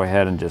 so you can go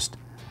ahead and just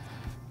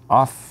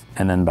off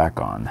and then back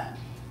on.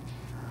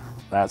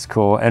 That's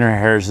cool. And her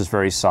hair is just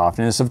very soft.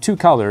 And it's of two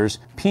colors,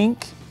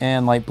 pink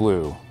and light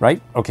blue,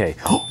 right? Okay.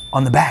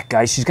 On the back,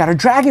 guys, she's got her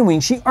dragon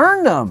wings. She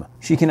earned them.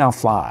 She can now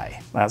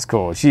fly. That's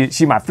cool.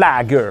 She my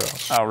fly girl.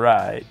 All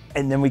right.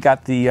 And then we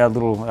got the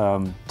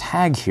little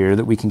tag here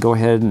that we can go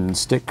ahead and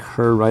stick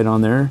her right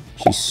on there.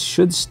 She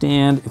should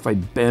stand if I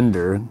bend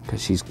her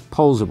because she's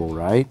posable,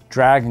 right?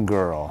 Dragon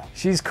girl.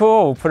 She's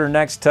cool. We'll put her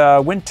next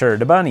to Wynter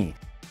the Bunny.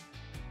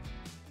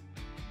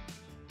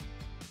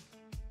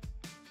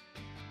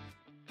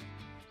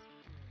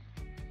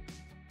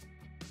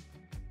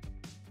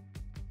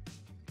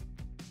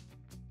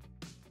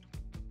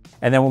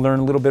 And then we'll learn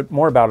a little bit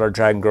more about our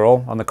dragon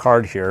girl on the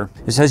card here.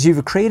 It says,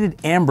 you've created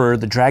Amber,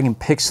 the Dragon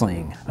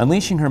Pixling.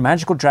 Unleashing her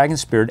magical dragon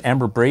spirit,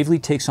 Amber bravely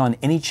takes on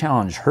any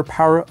challenge. Her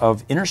power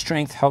of inner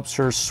strength helps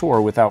her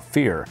soar without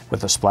fear.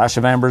 With a splash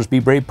of Amber's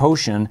Be Brave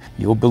potion,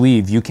 you'll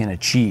believe you can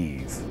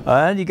achieve.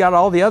 And you got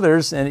all the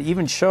others, and it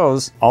even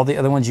shows all the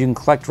other ones you can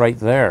collect right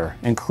there,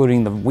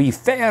 including the wee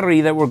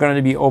fairy that we're going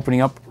to be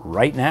opening up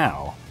right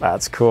now.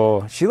 That's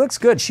cool. She looks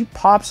good. She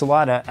pops a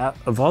lot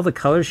of all the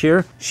colors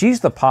here. She's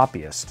the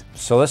poppiest.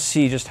 So let's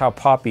see just how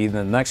poppy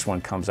the next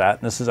one comes at.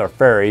 And this is our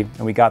fairy,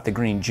 and we got the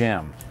green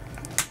gem.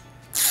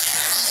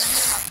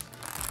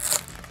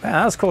 Man,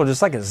 that's cool.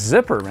 Just like a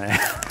zipper, man.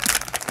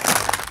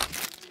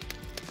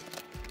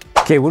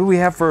 Okay, what do we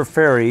have for a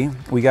fairy?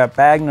 We got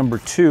bag number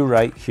 2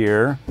 right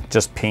here.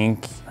 Just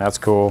pink. That's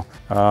cool.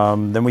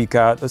 Then we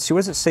got, let's see, what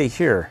does it say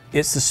here?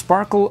 It's the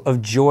Sparkle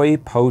of Joy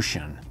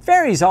Potion.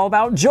 Fairy's all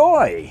about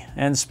joy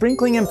and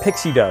sprinkling in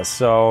pixie dust.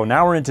 So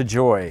now we're into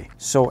joy.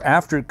 So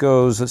after it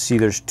goes, let's see,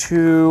 there's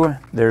 2,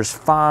 there's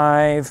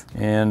 5,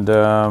 and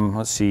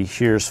let's see,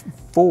 here's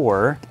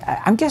 4.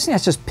 I'm guessing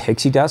that's just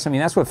pixie dust. I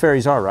mean, that's what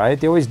fairies are, right?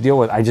 They always deal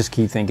with, I just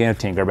keep thinking of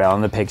Tinkerbell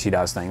and the pixie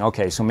dust thing.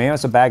 Okay, so maybe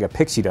that's a bag of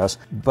pixie dust,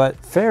 but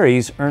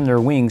fairies earn their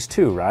wings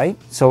too, right?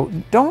 So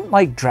don't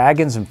like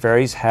dragons and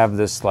fairies have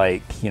this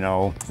like, you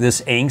know,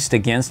 this angst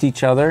against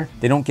each other?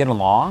 They don't get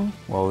along?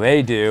 Well,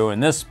 they do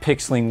in this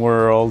pixeling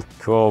world.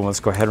 Cool,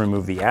 let's go ahead and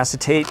remove the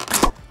acetate.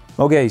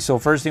 Okay, so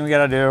first thing we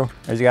gotta do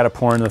is you gotta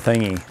pour in the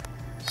thingy.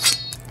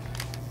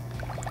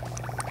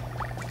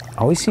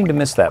 Always seem to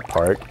miss that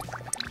part.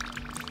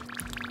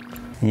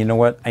 And you know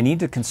what? I need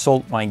to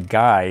consult my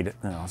guide.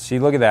 Oh, see,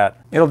 look at that.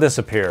 It'll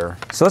disappear.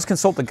 So let's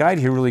consult the guide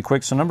here really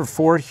quick. So number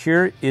 4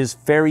 here is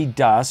fairy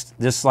dust.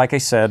 This, like I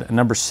said,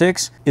 number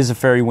 6 is a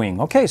fairy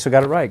wing. Okay, so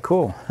got it right,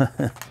 cool.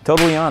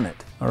 Totally on it.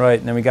 All right,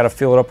 and then we gotta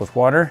fill it up with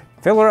water.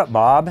 Fill her up,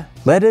 Bob.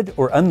 Leaded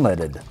or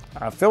unleaded?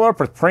 Fill her up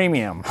with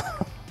premium.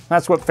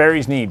 That's what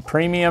fairies need,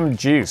 premium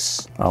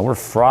juice. Oh, we're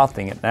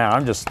frothing it now.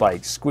 I'm just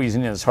like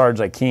squeezing it as hard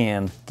as I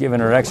can, giving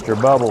her extra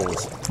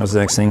bubbles. What's the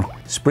next thing?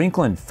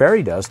 Sprinkle in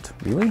fairy dust,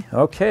 really?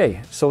 Okay,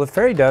 so the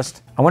fairy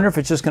dust, I wonder if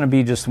it's just gonna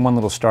be just one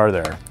little star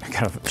there. I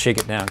gotta shake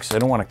it down because I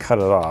don't wanna cut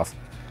it off.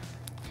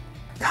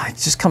 God, it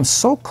just comes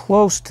so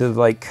close to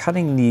like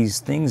cutting these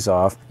things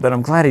off, but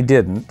I'm glad I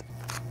didn't.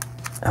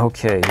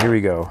 Okay, here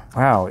we go.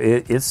 Wow,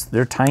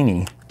 they're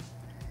tiny.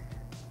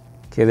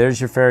 Okay,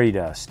 there's your fairy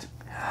dust.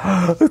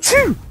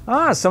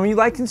 Some of you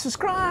like and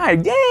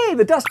subscribe. Yay,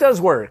 the dust does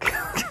work.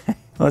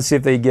 Let's see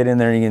if they get in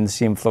there and you can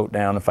see them float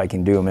down if I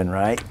can do them in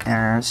right.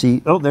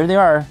 See, oh, there they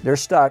are. They're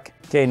stuck.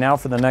 Okay, now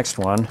for the next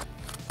one.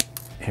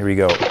 Here we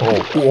go.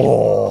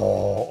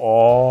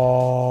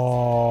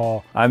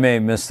 Oh, I may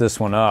miss this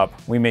one up.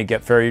 We may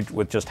get fairy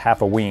with just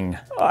half a wing.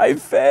 I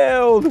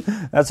failed.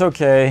 That's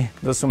okay.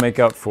 This will make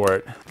up for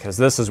it because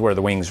this is where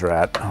the wings are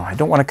at. Oh, I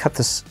don't want to cut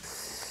this.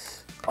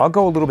 I'll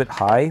go a little bit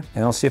high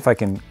and I'll see if I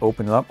can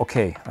open it up.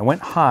 Okay, I went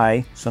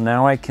high, so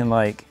now I can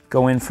like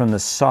go in from the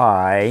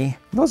side.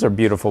 Those are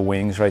beautiful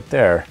wings right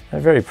there. They're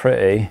very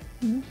pretty.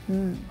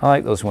 Mm-hmm. I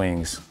like those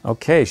wings.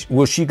 Okay,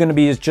 was she gonna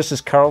be just as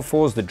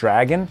colorful as the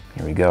dragon?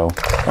 Here we go.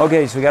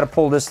 Okay, so we gotta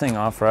pull this thing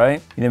off,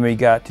 right? And then we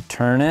got to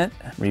turn it,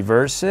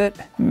 reverse it.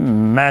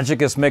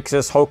 Magicus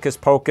Mixus, hocus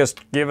pocus,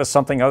 give us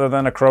something other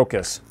than a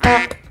crocus.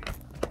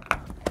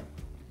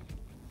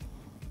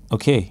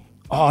 Okay.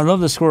 Oh, I love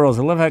the squirrels.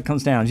 I love how it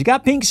comes down. She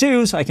got pink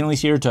shoes. I can only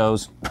see her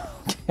toes.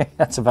 Okay,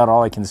 that's about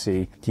all I can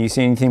see. Can you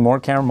see anything more,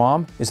 Camera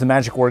Mom? Is the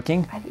magic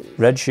working?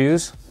 Red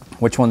shoes?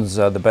 Which one's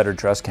the better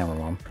dressed, Camera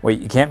Mom? Wait,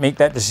 you can't make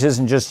that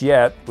decision just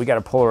yet. We got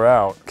to pull her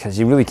out because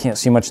you really can't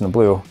see much in the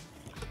blue.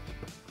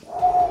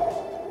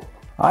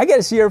 I got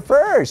to see her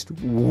first.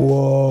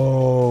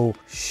 Whoa.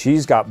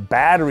 She's got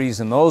batteries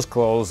in those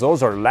clothes.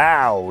 Those are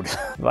loud.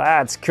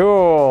 That's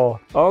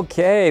cool.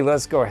 Okay,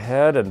 let's go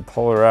ahead and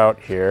pull her out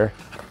here.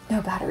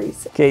 No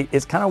batteries. Okay,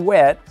 it's kind of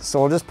wet, so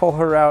we'll just pull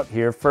her out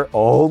here for,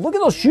 oh, look at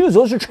those shoes.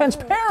 Those are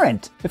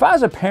transparent. If I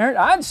was a parent,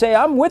 I'd say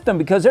I'm with them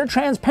because they're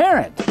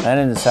transparent. That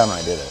didn't sound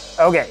right, did it?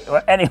 Okay,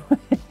 well,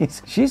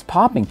 anyways, she's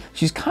popping.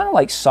 She's kind of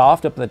like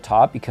soft up at the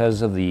top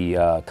because of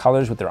the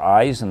colors with her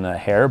eyes and the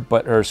hair,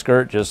 but her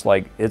skirt just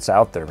like, it's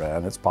out there,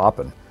 man. It's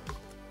popping.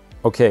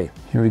 Okay,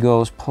 here we go.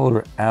 Let's pull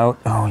her out.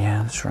 Oh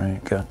yeah, that's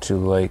right. Got to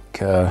like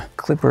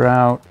clip her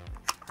out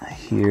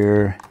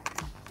here,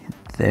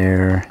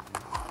 there.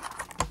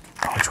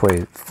 Which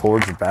way,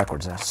 forwards or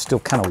backwards? That's still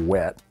kind of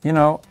wet. You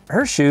know,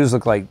 her shoes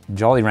look like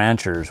Jolly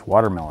Ranchers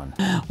watermelon.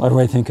 Why do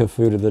I think of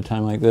food at a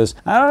time like this?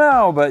 I don't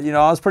know, but you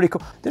know, it's pretty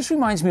cool. This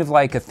reminds me of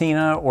like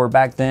Athena, or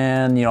back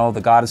then, you know,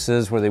 the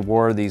goddesses where they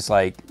wore these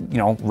like, you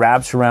know,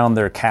 wraps around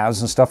their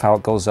calves and stuff, how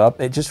it goes up.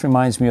 It just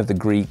reminds me of the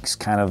Greeks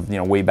kind of, you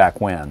know, way back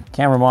when.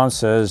 Camera Mom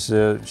says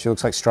she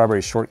looks like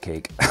strawberry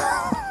shortcake.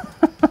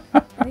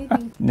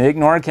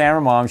 Ignore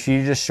Camera Mom,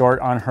 she's just short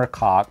on her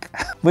cock.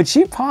 But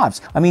she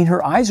pops. I mean,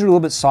 her eyes are a little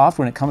bit soft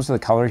when it comes to the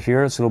color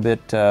here. It's a little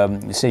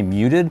bit, say,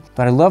 muted.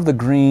 But I love the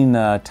green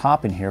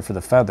top in here for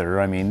the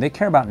feather. I mean, they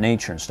care about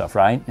nature and stuff,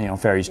 right? You know,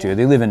 fairies do.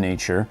 They live in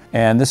nature.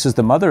 And this is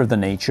the mother of the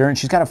nature. And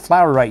she's got a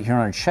flower right here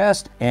on her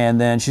chest. And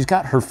then she's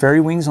got her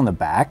fairy wings on the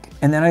back.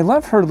 And then I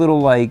love her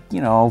little, like,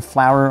 you know,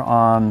 flower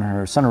on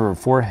her center of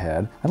her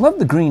forehead. I love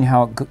the green,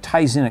 how it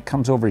ties in. It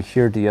comes over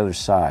here to the other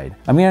side.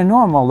 I mean, I know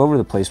I'm all over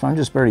the place, but I'm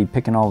just barely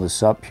picking all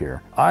this up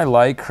here. I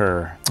like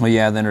her. Oh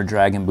yeah, then her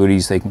dragon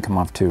booties, they can come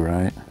off too,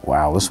 right?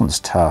 Wow, this one's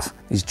tough.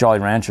 These Jolly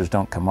Ranchers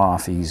don't come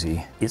off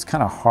easy. It's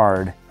kind of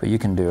hard, but you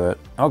can do it.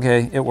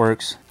 Okay, it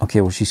works.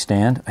 Okay, will she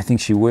stand? I think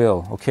she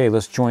will. Okay,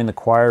 let's join the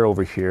choir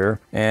over here.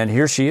 And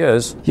here she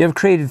is. You have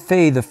created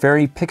Faye the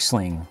Fairy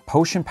Pixling.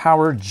 Potion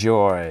Power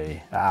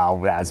Joy.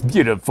 Oh, that's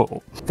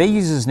beautiful. Faye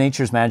uses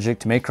nature's magic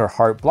to make her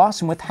heart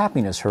blossom with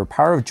happiness. Her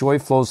power of joy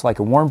flows like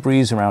a warm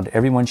breeze around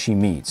everyone she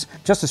meets.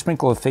 Just a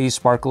sprinkle of Faye's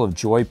sparkle of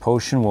joy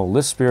potion will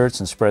lift spirits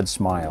and spread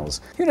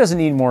smiles. Who doesn't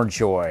need more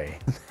joy?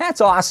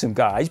 That's awesome,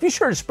 guys. Be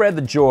sure to spread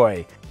the joy.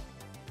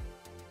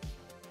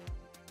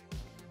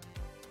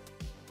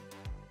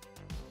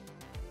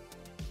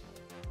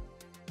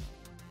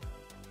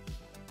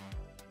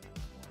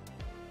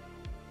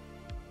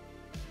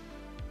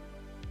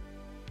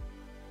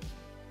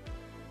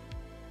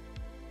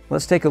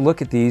 Let's take a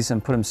look at these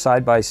and put them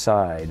side by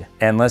side.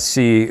 And let's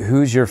see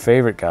who's your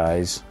favorite,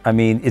 guys. I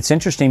mean, it's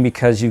interesting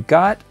because you've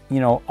got,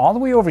 you know, all the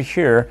way over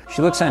here,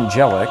 she looks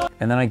angelic.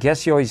 And then I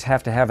guess you always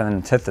have to have an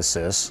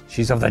antithesis.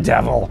 She's of the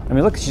devil. I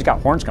mean, look, she's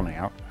got horns coming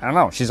out. I don't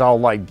know, she's all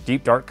like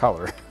deep dark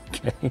color.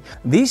 Okay.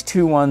 These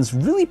two ones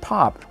really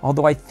pop,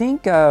 although I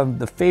think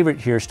the favorite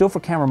here, still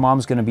for Camera Mom,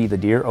 is going to be the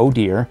deer. Oh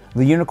dear.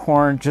 The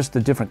unicorn, just the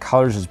different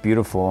colors is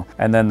beautiful.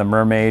 And then the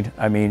mermaid,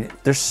 I mean,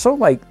 they're so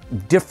like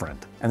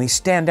different. And they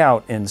stand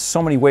out in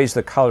so many ways,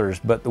 the colors,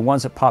 but the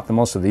ones that pop the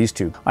most are these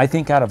two. I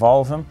think out of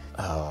all of them,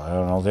 oh, I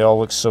don't know, they all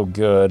look so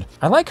good.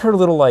 I like her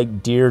little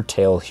like deer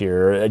tail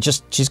here.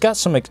 She's got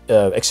some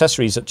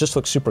accessories that just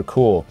look super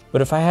cool.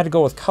 But if I had to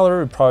go with color,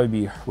 it would probably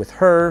be with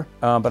her.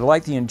 But I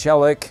like the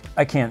angelic.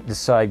 I can't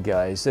decide,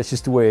 guys. That's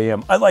just the way I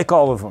am. I like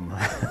all of them.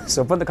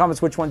 So put in the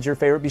comments which one's your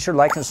favorite. Be sure to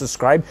like and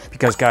subscribe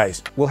because,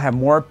 guys, we'll have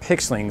more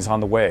Pixlings on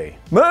the way.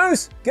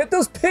 Moose, get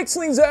those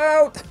Pixlings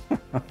out!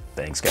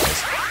 Thanks,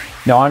 guys.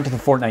 Now on to the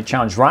Fortnite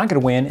challenge. We're not going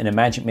to win in a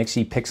Magic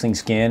Mixie Pixling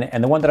skin,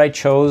 and the one that I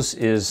chose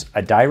is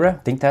Adira. I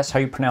think that's how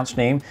you pronounce her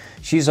name.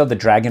 She's of the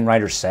Dragon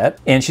Rider set,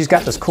 and she's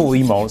got this cool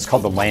emote. It's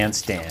called the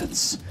Lance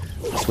Dance.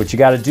 That's what you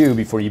got to do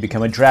before you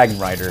become a Dragon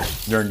Rider.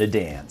 Learn to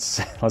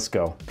dance. Let's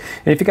go.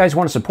 And if you guys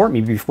want to support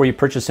me before you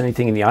purchase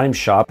anything in the item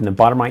shop, in the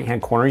bottom right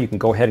hand corner, you can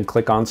go ahead and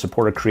click on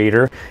Support a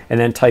Creator, and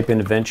then type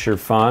in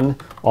AdventureFun,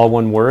 all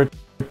one word.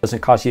 It doesn't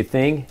cost you a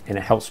thing, and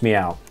it helps me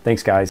out.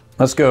 Thanks, guys.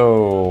 Let's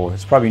go.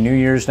 It's probably New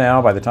Year's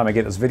now. By the time I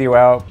get this video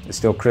out, it's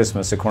still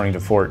Christmas according to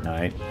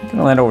Fortnite. I'm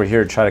gonna land over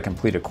here and try to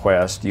complete a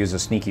quest. Use a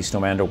sneaky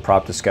snowmando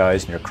prop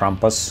disguise near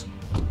Krampus.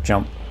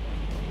 Jump.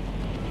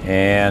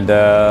 And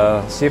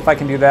see if I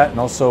can do that and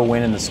also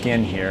win in the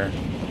skin here.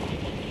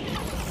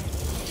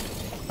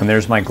 And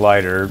there's my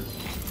glider.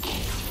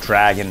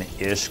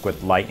 Dragon-ish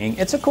with lightning.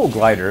 It's a cool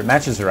glider. It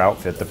matches her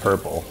outfit, the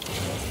purple.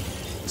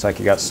 Looks like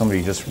you got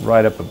somebody just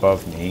right up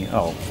above me.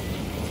 Oh,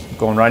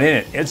 going right in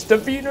it. It's the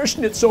Wiener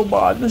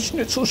Schnitzelbad, the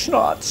Schnitzel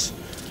Schnotz.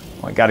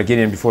 Well, I gotta get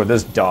in before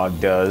this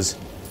dog does.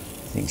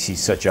 Thinks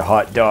he's such a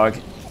hot dog.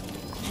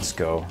 Let's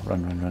go.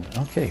 Run, run, run.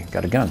 Okay,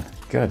 got a gun.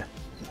 Good.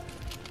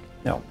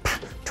 No,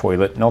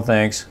 toilet. No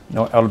thanks.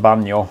 No el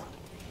baño.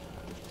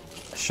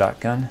 A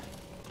shotgun.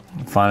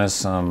 Find us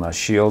some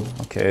shield.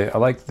 Okay, I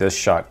like this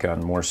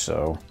shotgun more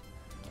so.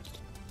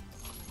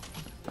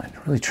 I'm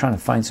really trying to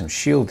find some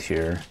shield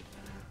here.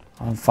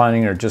 All I'm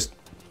finding are just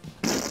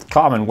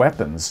common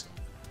weapons.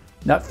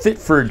 Not fit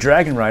for a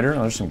dragon rider.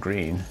 Oh, there's some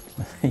green.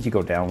 You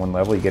go down one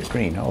level, you get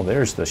green. Oh,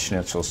 there's the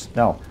schnitzels.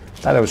 No, I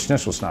thought that was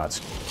schnitzel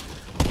snots.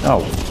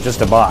 No,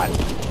 just a bot.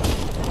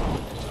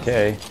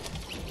 Okay.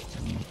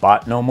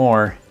 Bot no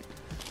more.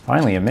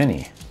 Finally a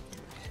mini.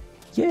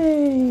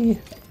 Yay!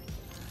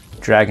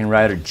 Dragon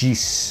Rider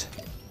Geese.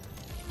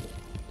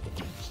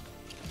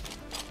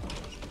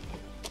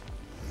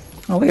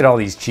 Oh, look at all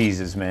these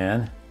cheeses,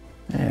 man.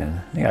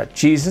 Man, they got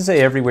cheeses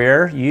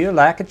everywhere. You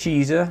like a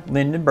cheese,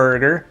 Linden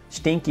Burger,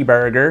 Stinky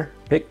Burger,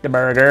 Pick the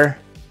Burger.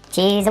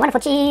 Cheese,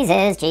 wonderful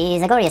cheeses,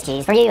 cheese, a glorious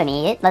cheese for you and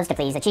me. It loves to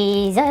please the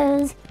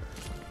cheeses.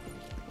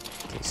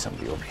 Okay,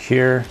 somebody over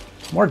here.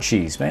 More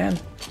cheese, man.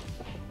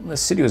 The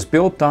city was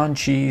built on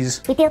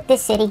cheese. We built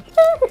this city.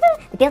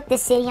 We built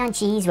this city on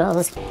cheese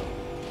rolls.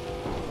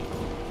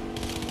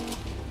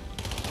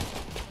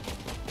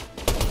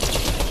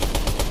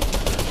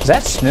 Is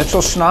that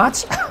Schnitzel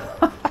Schnots?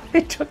 I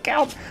took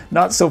out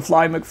Not So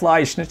Fly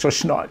McFly Schnitzel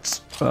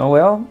Schnots. Oh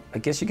well, I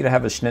guess you could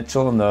have a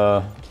schnitzel in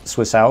the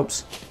Swiss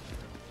Alps.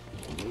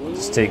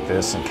 Let's take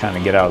this and kind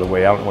of get out of the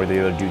way. I don't know where the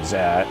other dude's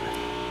at.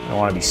 I don't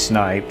want to be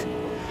sniped.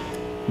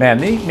 Man,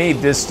 they made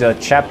this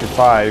chapter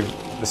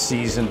 5, the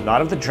season,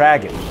 not of the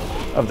dragon,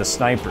 of the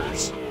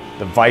snipers,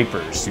 the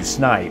vipers who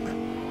snipe.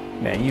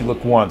 Man, you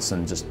look once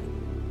and just,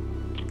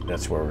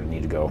 that's where we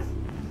need to go.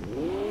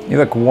 You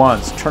look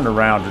once, turn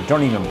around, or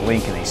don't even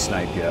blink and they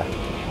snipe you.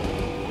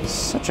 It's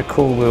such a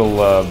cool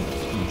little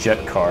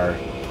jet car.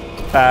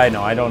 I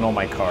know, I don't know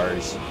my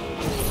cars.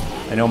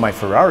 I know my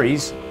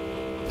Ferraris.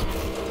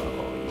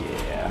 Oh,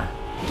 yeah.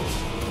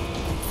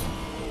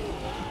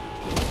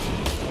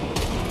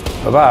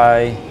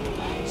 Bye-bye.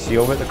 See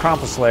you over at the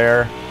Krampus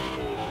lair.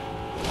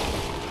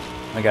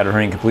 I gotta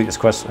hurry and complete this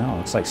quest. Oh,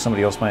 looks like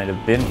somebody else might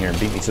have been here and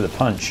beat me to the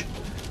punch.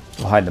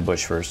 We'll hide in the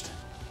bush first.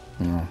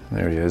 Oh,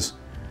 there he is.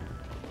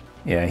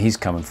 Yeah, he's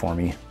coming for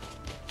me.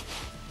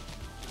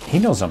 He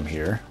knows I'm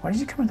here. Why does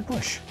he come in the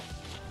bush?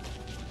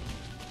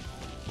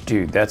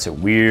 Dude, that's a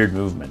weird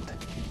movement.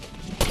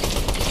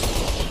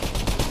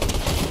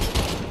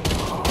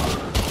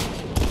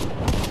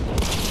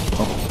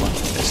 Oh,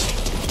 what's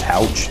this?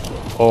 Ouch.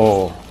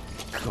 Oh,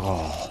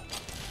 God.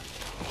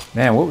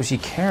 Man, what was he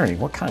carrying?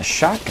 What kind of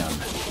shotgun?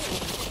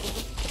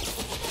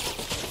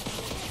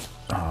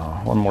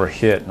 Oh, one more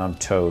hit and I'm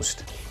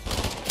toast.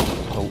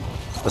 Oh,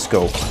 let's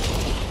go.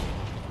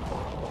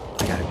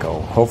 I gotta go.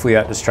 Hopefully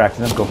that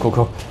distracted them. Go, go,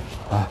 go.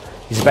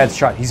 He's a bad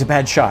shot. He's a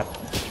bad shot.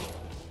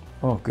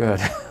 Oh, good.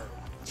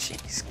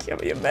 Jeez,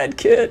 give me a med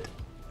kit.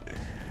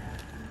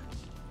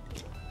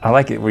 I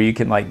like it where you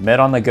can like med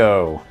on the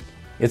go.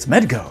 It's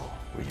med go,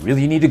 where you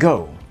really need to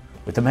go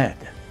with the med.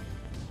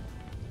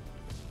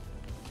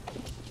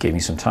 Gave me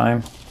some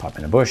time. Pop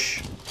in a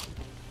bush.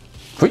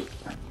 Quick.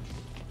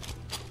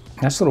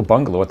 Nice little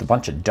bungalow with a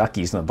bunch of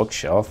duckies on the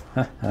bookshelf.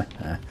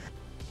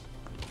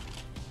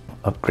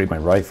 Upgrade my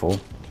rifle.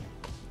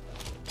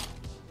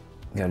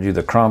 Gotta do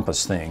the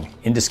Krampus thing.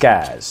 In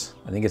disguise.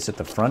 I think it's at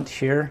the front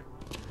here.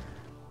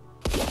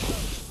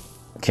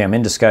 Okay, I'm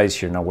in disguise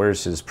here. Now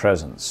where's his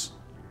presence?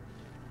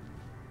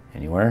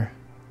 Anywhere?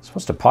 It's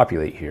supposed to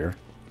populate here.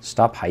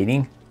 Stop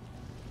hiding.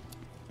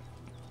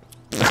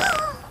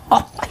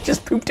 Oh, I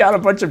just pooped out a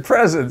bunch of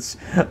presents.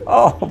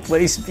 Oh,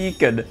 place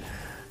beacon.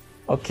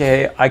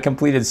 Okay, I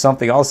completed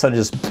something. All of a sudden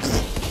just...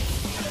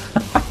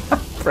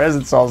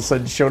 presents all of a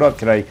sudden showed up.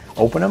 Can I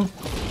open them?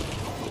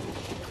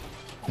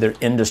 They're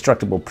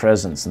indestructible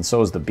presents, and so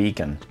is the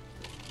beacon.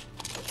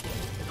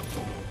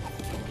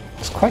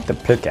 It's quite the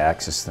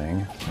pickaxes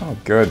thing. Oh,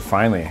 good.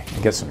 Finally, I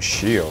get some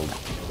shield.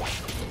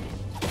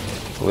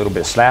 A little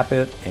bit slap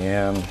it,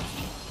 and...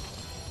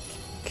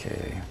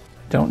 Okay.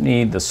 Don't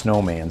need the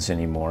snowmans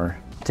anymore.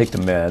 Take the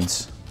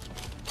meds.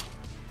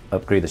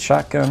 Upgrade the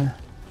shotgun.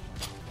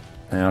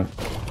 And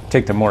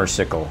take the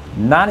motorcycle.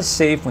 Not as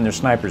safe when there's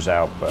snipers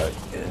out, but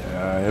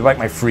I like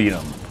my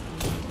freedom.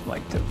 I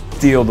like to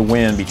feel the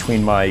wind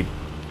between my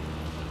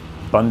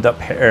bunned up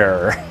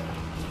hair.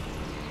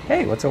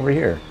 Hey, what's over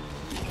here?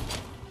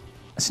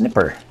 A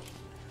snipper.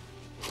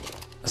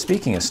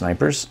 Speaking of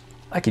snipers,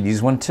 I could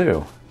use one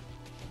too.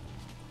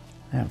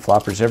 Man,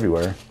 floppers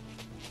everywhere.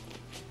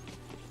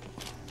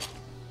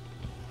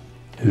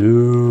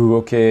 Ooh,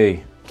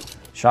 okay.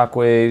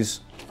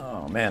 Shockwaves.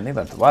 Oh man, they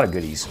left a lot of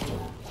goodies.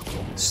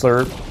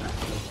 Slurp.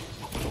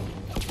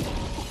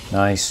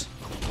 Nice.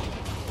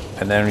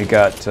 And then we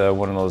got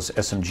one of those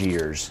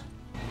SMGers.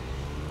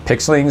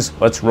 Pixlings,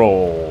 let's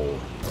roll.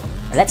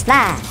 Let's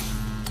fly.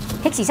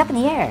 Pixie's up in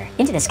the air,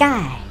 into the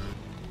sky.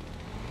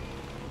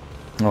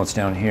 Oh, it's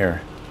down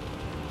here.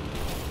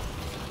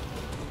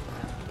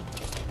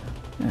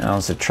 Now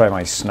let's try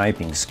my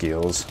sniping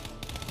skills.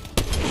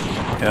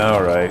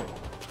 Alright.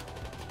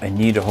 I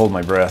need to hold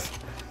my breath.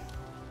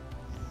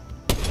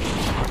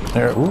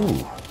 There,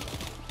 ooh.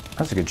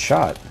 That's a good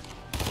shot.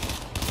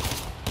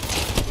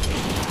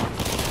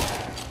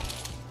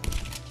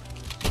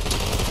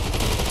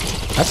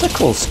 That's a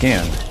cool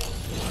skin.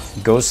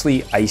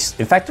 Ghostly Ice.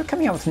 In fact, they're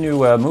coming out with a new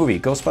movie,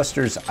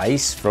 Ghostbusters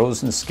Ice,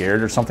 Frozen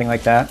Scared or something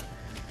like that.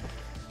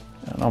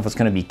 I don't know if it's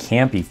going to be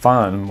campy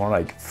fun, more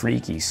like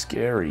freaky,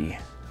 scary.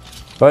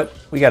 But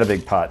we got a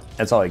big pot.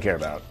 That's all I care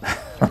about.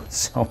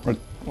 So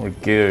we're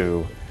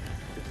good.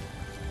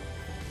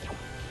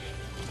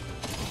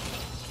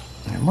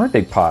 And more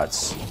big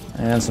pots.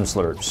 And some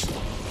slurps.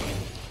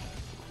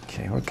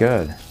 Okay, we're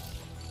good.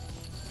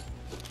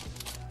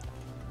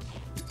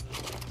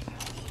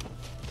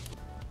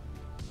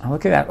 Oh,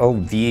 look at that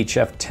old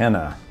VHF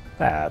Tenna.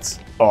 That's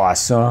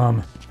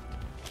awesome.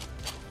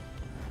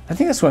 I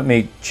think that's what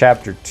made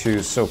Chapter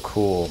 2 so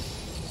cool.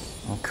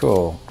 Oh,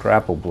 cool.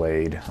 Grapple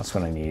Blade. That's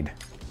what I need.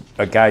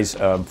 Guys,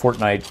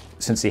 Fortnite,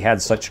 since they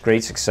had such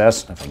great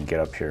success, if I can get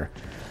up here,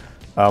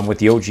 with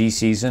the OG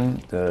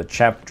season, the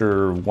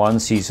Chapter 1,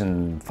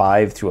 Season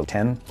 5 through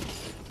 10,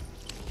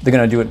 they're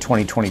going to do it in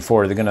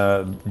 2024. They're going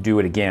to do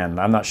it again.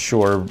 I'm not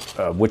sure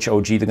which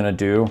OG they're going to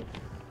do,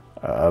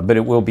 but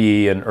it will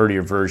be an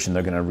earlier version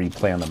they're going to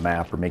replay on the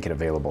map or make it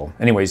available.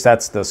 Anyways,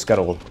 that's the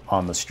scuttle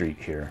on the street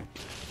here.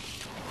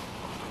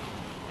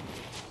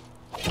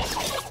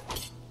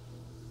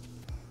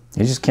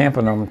 He's just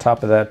camping on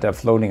top of that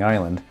floating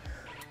island.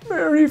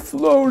 Merry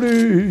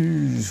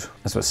floaties!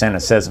 That's what Santa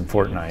says in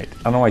Fortnite.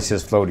 I don't know why he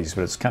says floaties,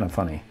 but it's kind of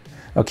funny.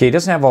 Okay, he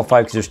doesn't have all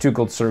 5 because there's 2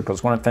 gold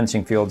circles, 1 at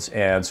Fencing Fields,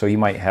 and so he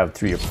might have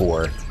 3 or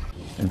 4.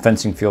 And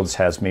Fencing Fields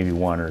has maybe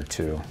 1 or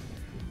 2.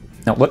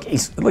 Now look,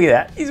 look at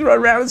that. He's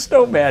running around in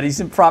Snowman. He's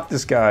in prop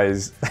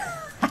disguise.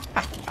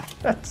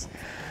 That's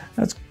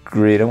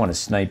great. I want to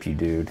snipe you,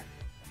 dude.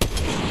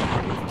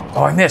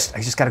 Oh, I missed.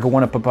 I just got to go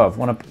 1 up above.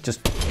 1 up,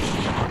 just...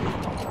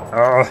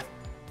 Oh.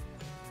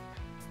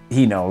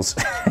 He knows.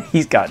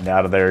 He's gotten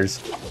out of theirs.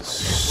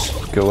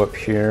 Go up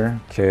here.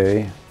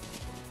 Okay.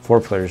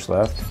 4 players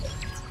left.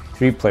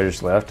 3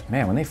 players left.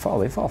 Man, when they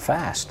fall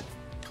fast.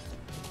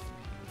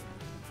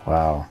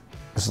 Wow.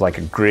 This is like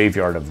a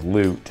graveyard of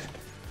loot.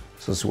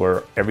 This is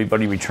where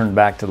everybody returned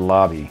back to the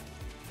lobby.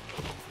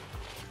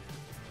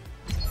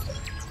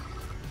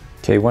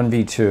 Okay,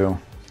 1v2.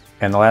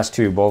 And the last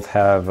 2 both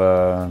have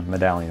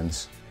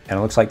medallions. And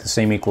it looks like the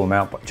same equal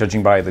amount, but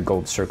judging by the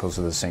gold circles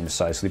are the same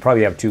size. So they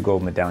probably have 2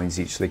 gold medallions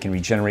each, so they can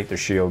regenerate their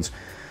shields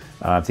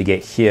if they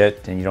get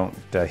hit and you don't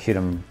hit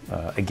them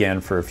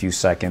again for a few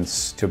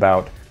seconds to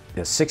about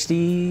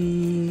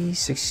 60,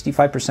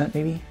 65%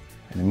 maybe.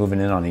 And they're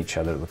moving in on each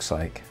other, it looks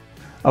like.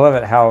 I love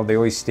it how they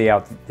always stay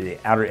out the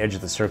outer edge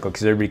of the circle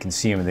because everybody can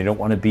see them and they don't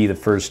want to be the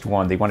first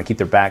one. They want to keep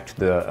their back to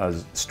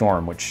the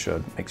storm, which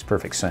makes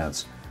perfect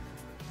sense.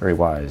 Very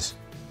wise.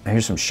 And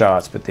here's some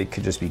shots, but they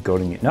could just be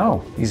goading you.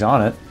 No, he's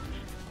on it.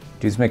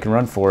 Dude's making a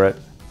run for it.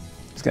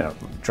 He's gonna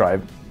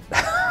drive.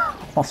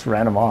 Almost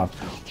ran him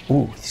off.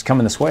 Ooh, he's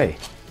coming this way.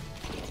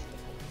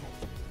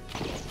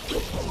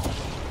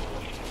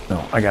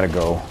 No, I gotta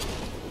go.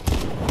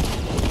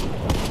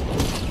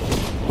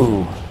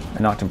 Ooh,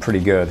 I knocked him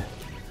pretty good.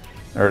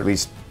 Or at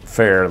least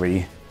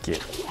fairly.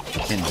 Get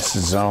in this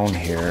zone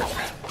here.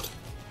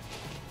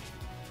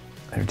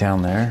 They're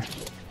down there.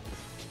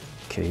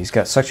 Okay, he's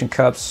got suction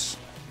cups.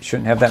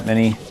 Shouldn't have that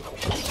many.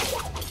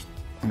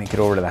 Make it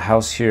over to the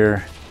house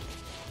here.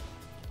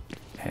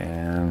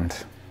 And,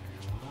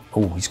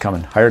 oh, he's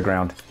coming. Higher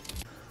ground.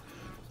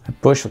 That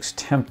bush looks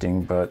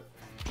tempting, but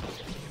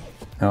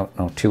no,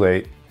 too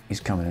late.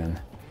 He's coming in.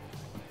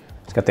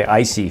 He's got the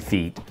icy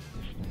feet.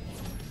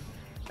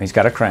 He's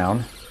got a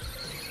crown.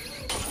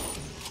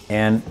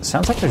 And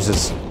sounds like there's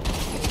this,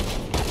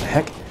 what the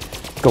heck?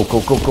 Go,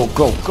 go, go, go,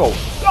 go, go.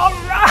 All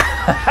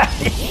right!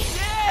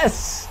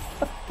 Yes!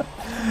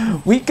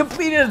 We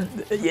completed,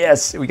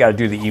 yes, we gotta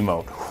do the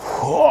emote.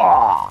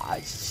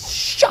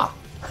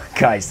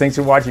 Guys, thanks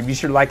for watching. Be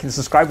sure to like and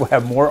subscribe. We'll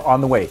have more on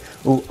the way.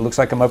 Ooh, it looks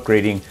like I'm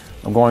upgrading.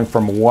 I'm going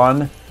from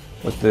 1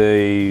 with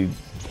the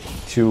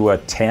to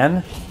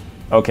 10.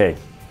 Okay,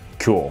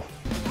 cool.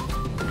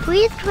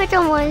 Please click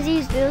on one of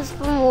these videos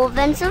for more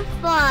events and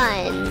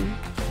fun.